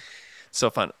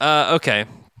 So fun. Okay.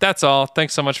 That's all.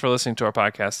 Thanks so much for listening to our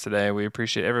podcast today. We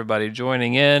appreciate everybody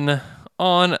joining in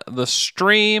on the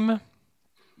stream.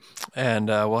 And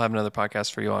we'll have another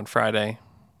podcast for you on Friday.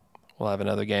 We'll have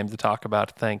another game to talk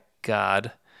about, thank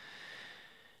God.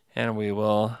 And we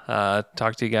will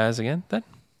talk to you guys again then.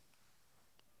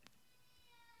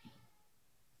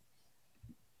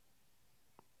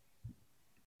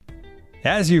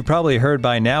 As you've probably heard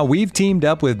by now, we've teamed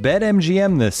up with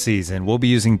BetMGM this season. We'll be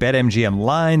using BetMGM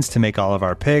lines to make all of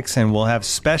our picks, and we'll have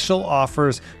special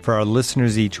offers for our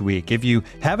listeners each week. If you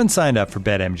haven't signed up for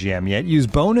BetMGM yet, use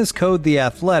bonus code The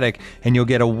Athletic, and you'll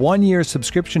get a 1-year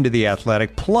subscription to The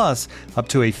Athletic, plus up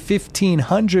to a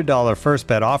 $1,500 first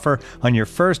bet offer on your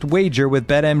first wager with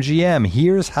BetMGM.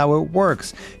 Here's how it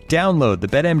works. Download the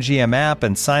BetMGM app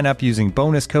and sign up using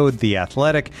bonus code The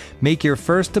Athletic. Make your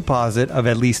first deposit of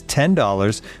at least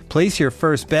 $10. Place your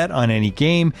first bet on any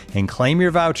game and claim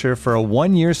your voucher for a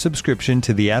 1-year subscription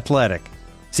to The Athletic.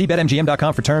 See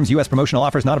BetMGM.com for terms. U.S. promotional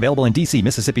offers not available in D.C.,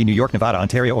 Mississippi, New York, Nevada,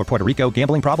 Ontario, or Puerto Rico.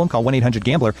 Gambling problem? Call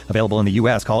 1-800-GAMBLER. Available in the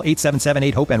U.S. Call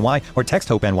 877-8-HOPE-NY or text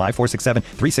HOPE-NY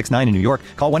 467-369 in New York.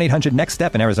 Call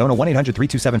 1-800-NEXT-STEP in Arizona.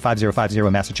 1-800-327-5050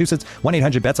 in Massachusetts.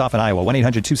 1-800-BETS-OFF in Iowa.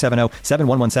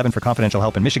 1-800-270-7117 for confidential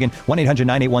help in Michigan.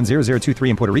 1-800-981-0023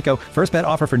 in Puerto Rico. First bet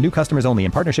offer for new customers only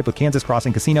in partnership with Kansas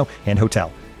Crossing Casino and Hotel.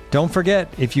 Don't forget,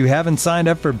 if you haven't signed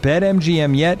up for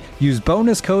BetMGM yet, use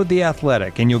bonus code The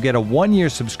Athletic, and you'll get a 1-year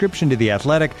subscription to The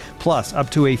Athletic, plus up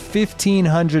to a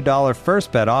 $1,500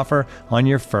 first bet offer on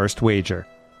your first wager.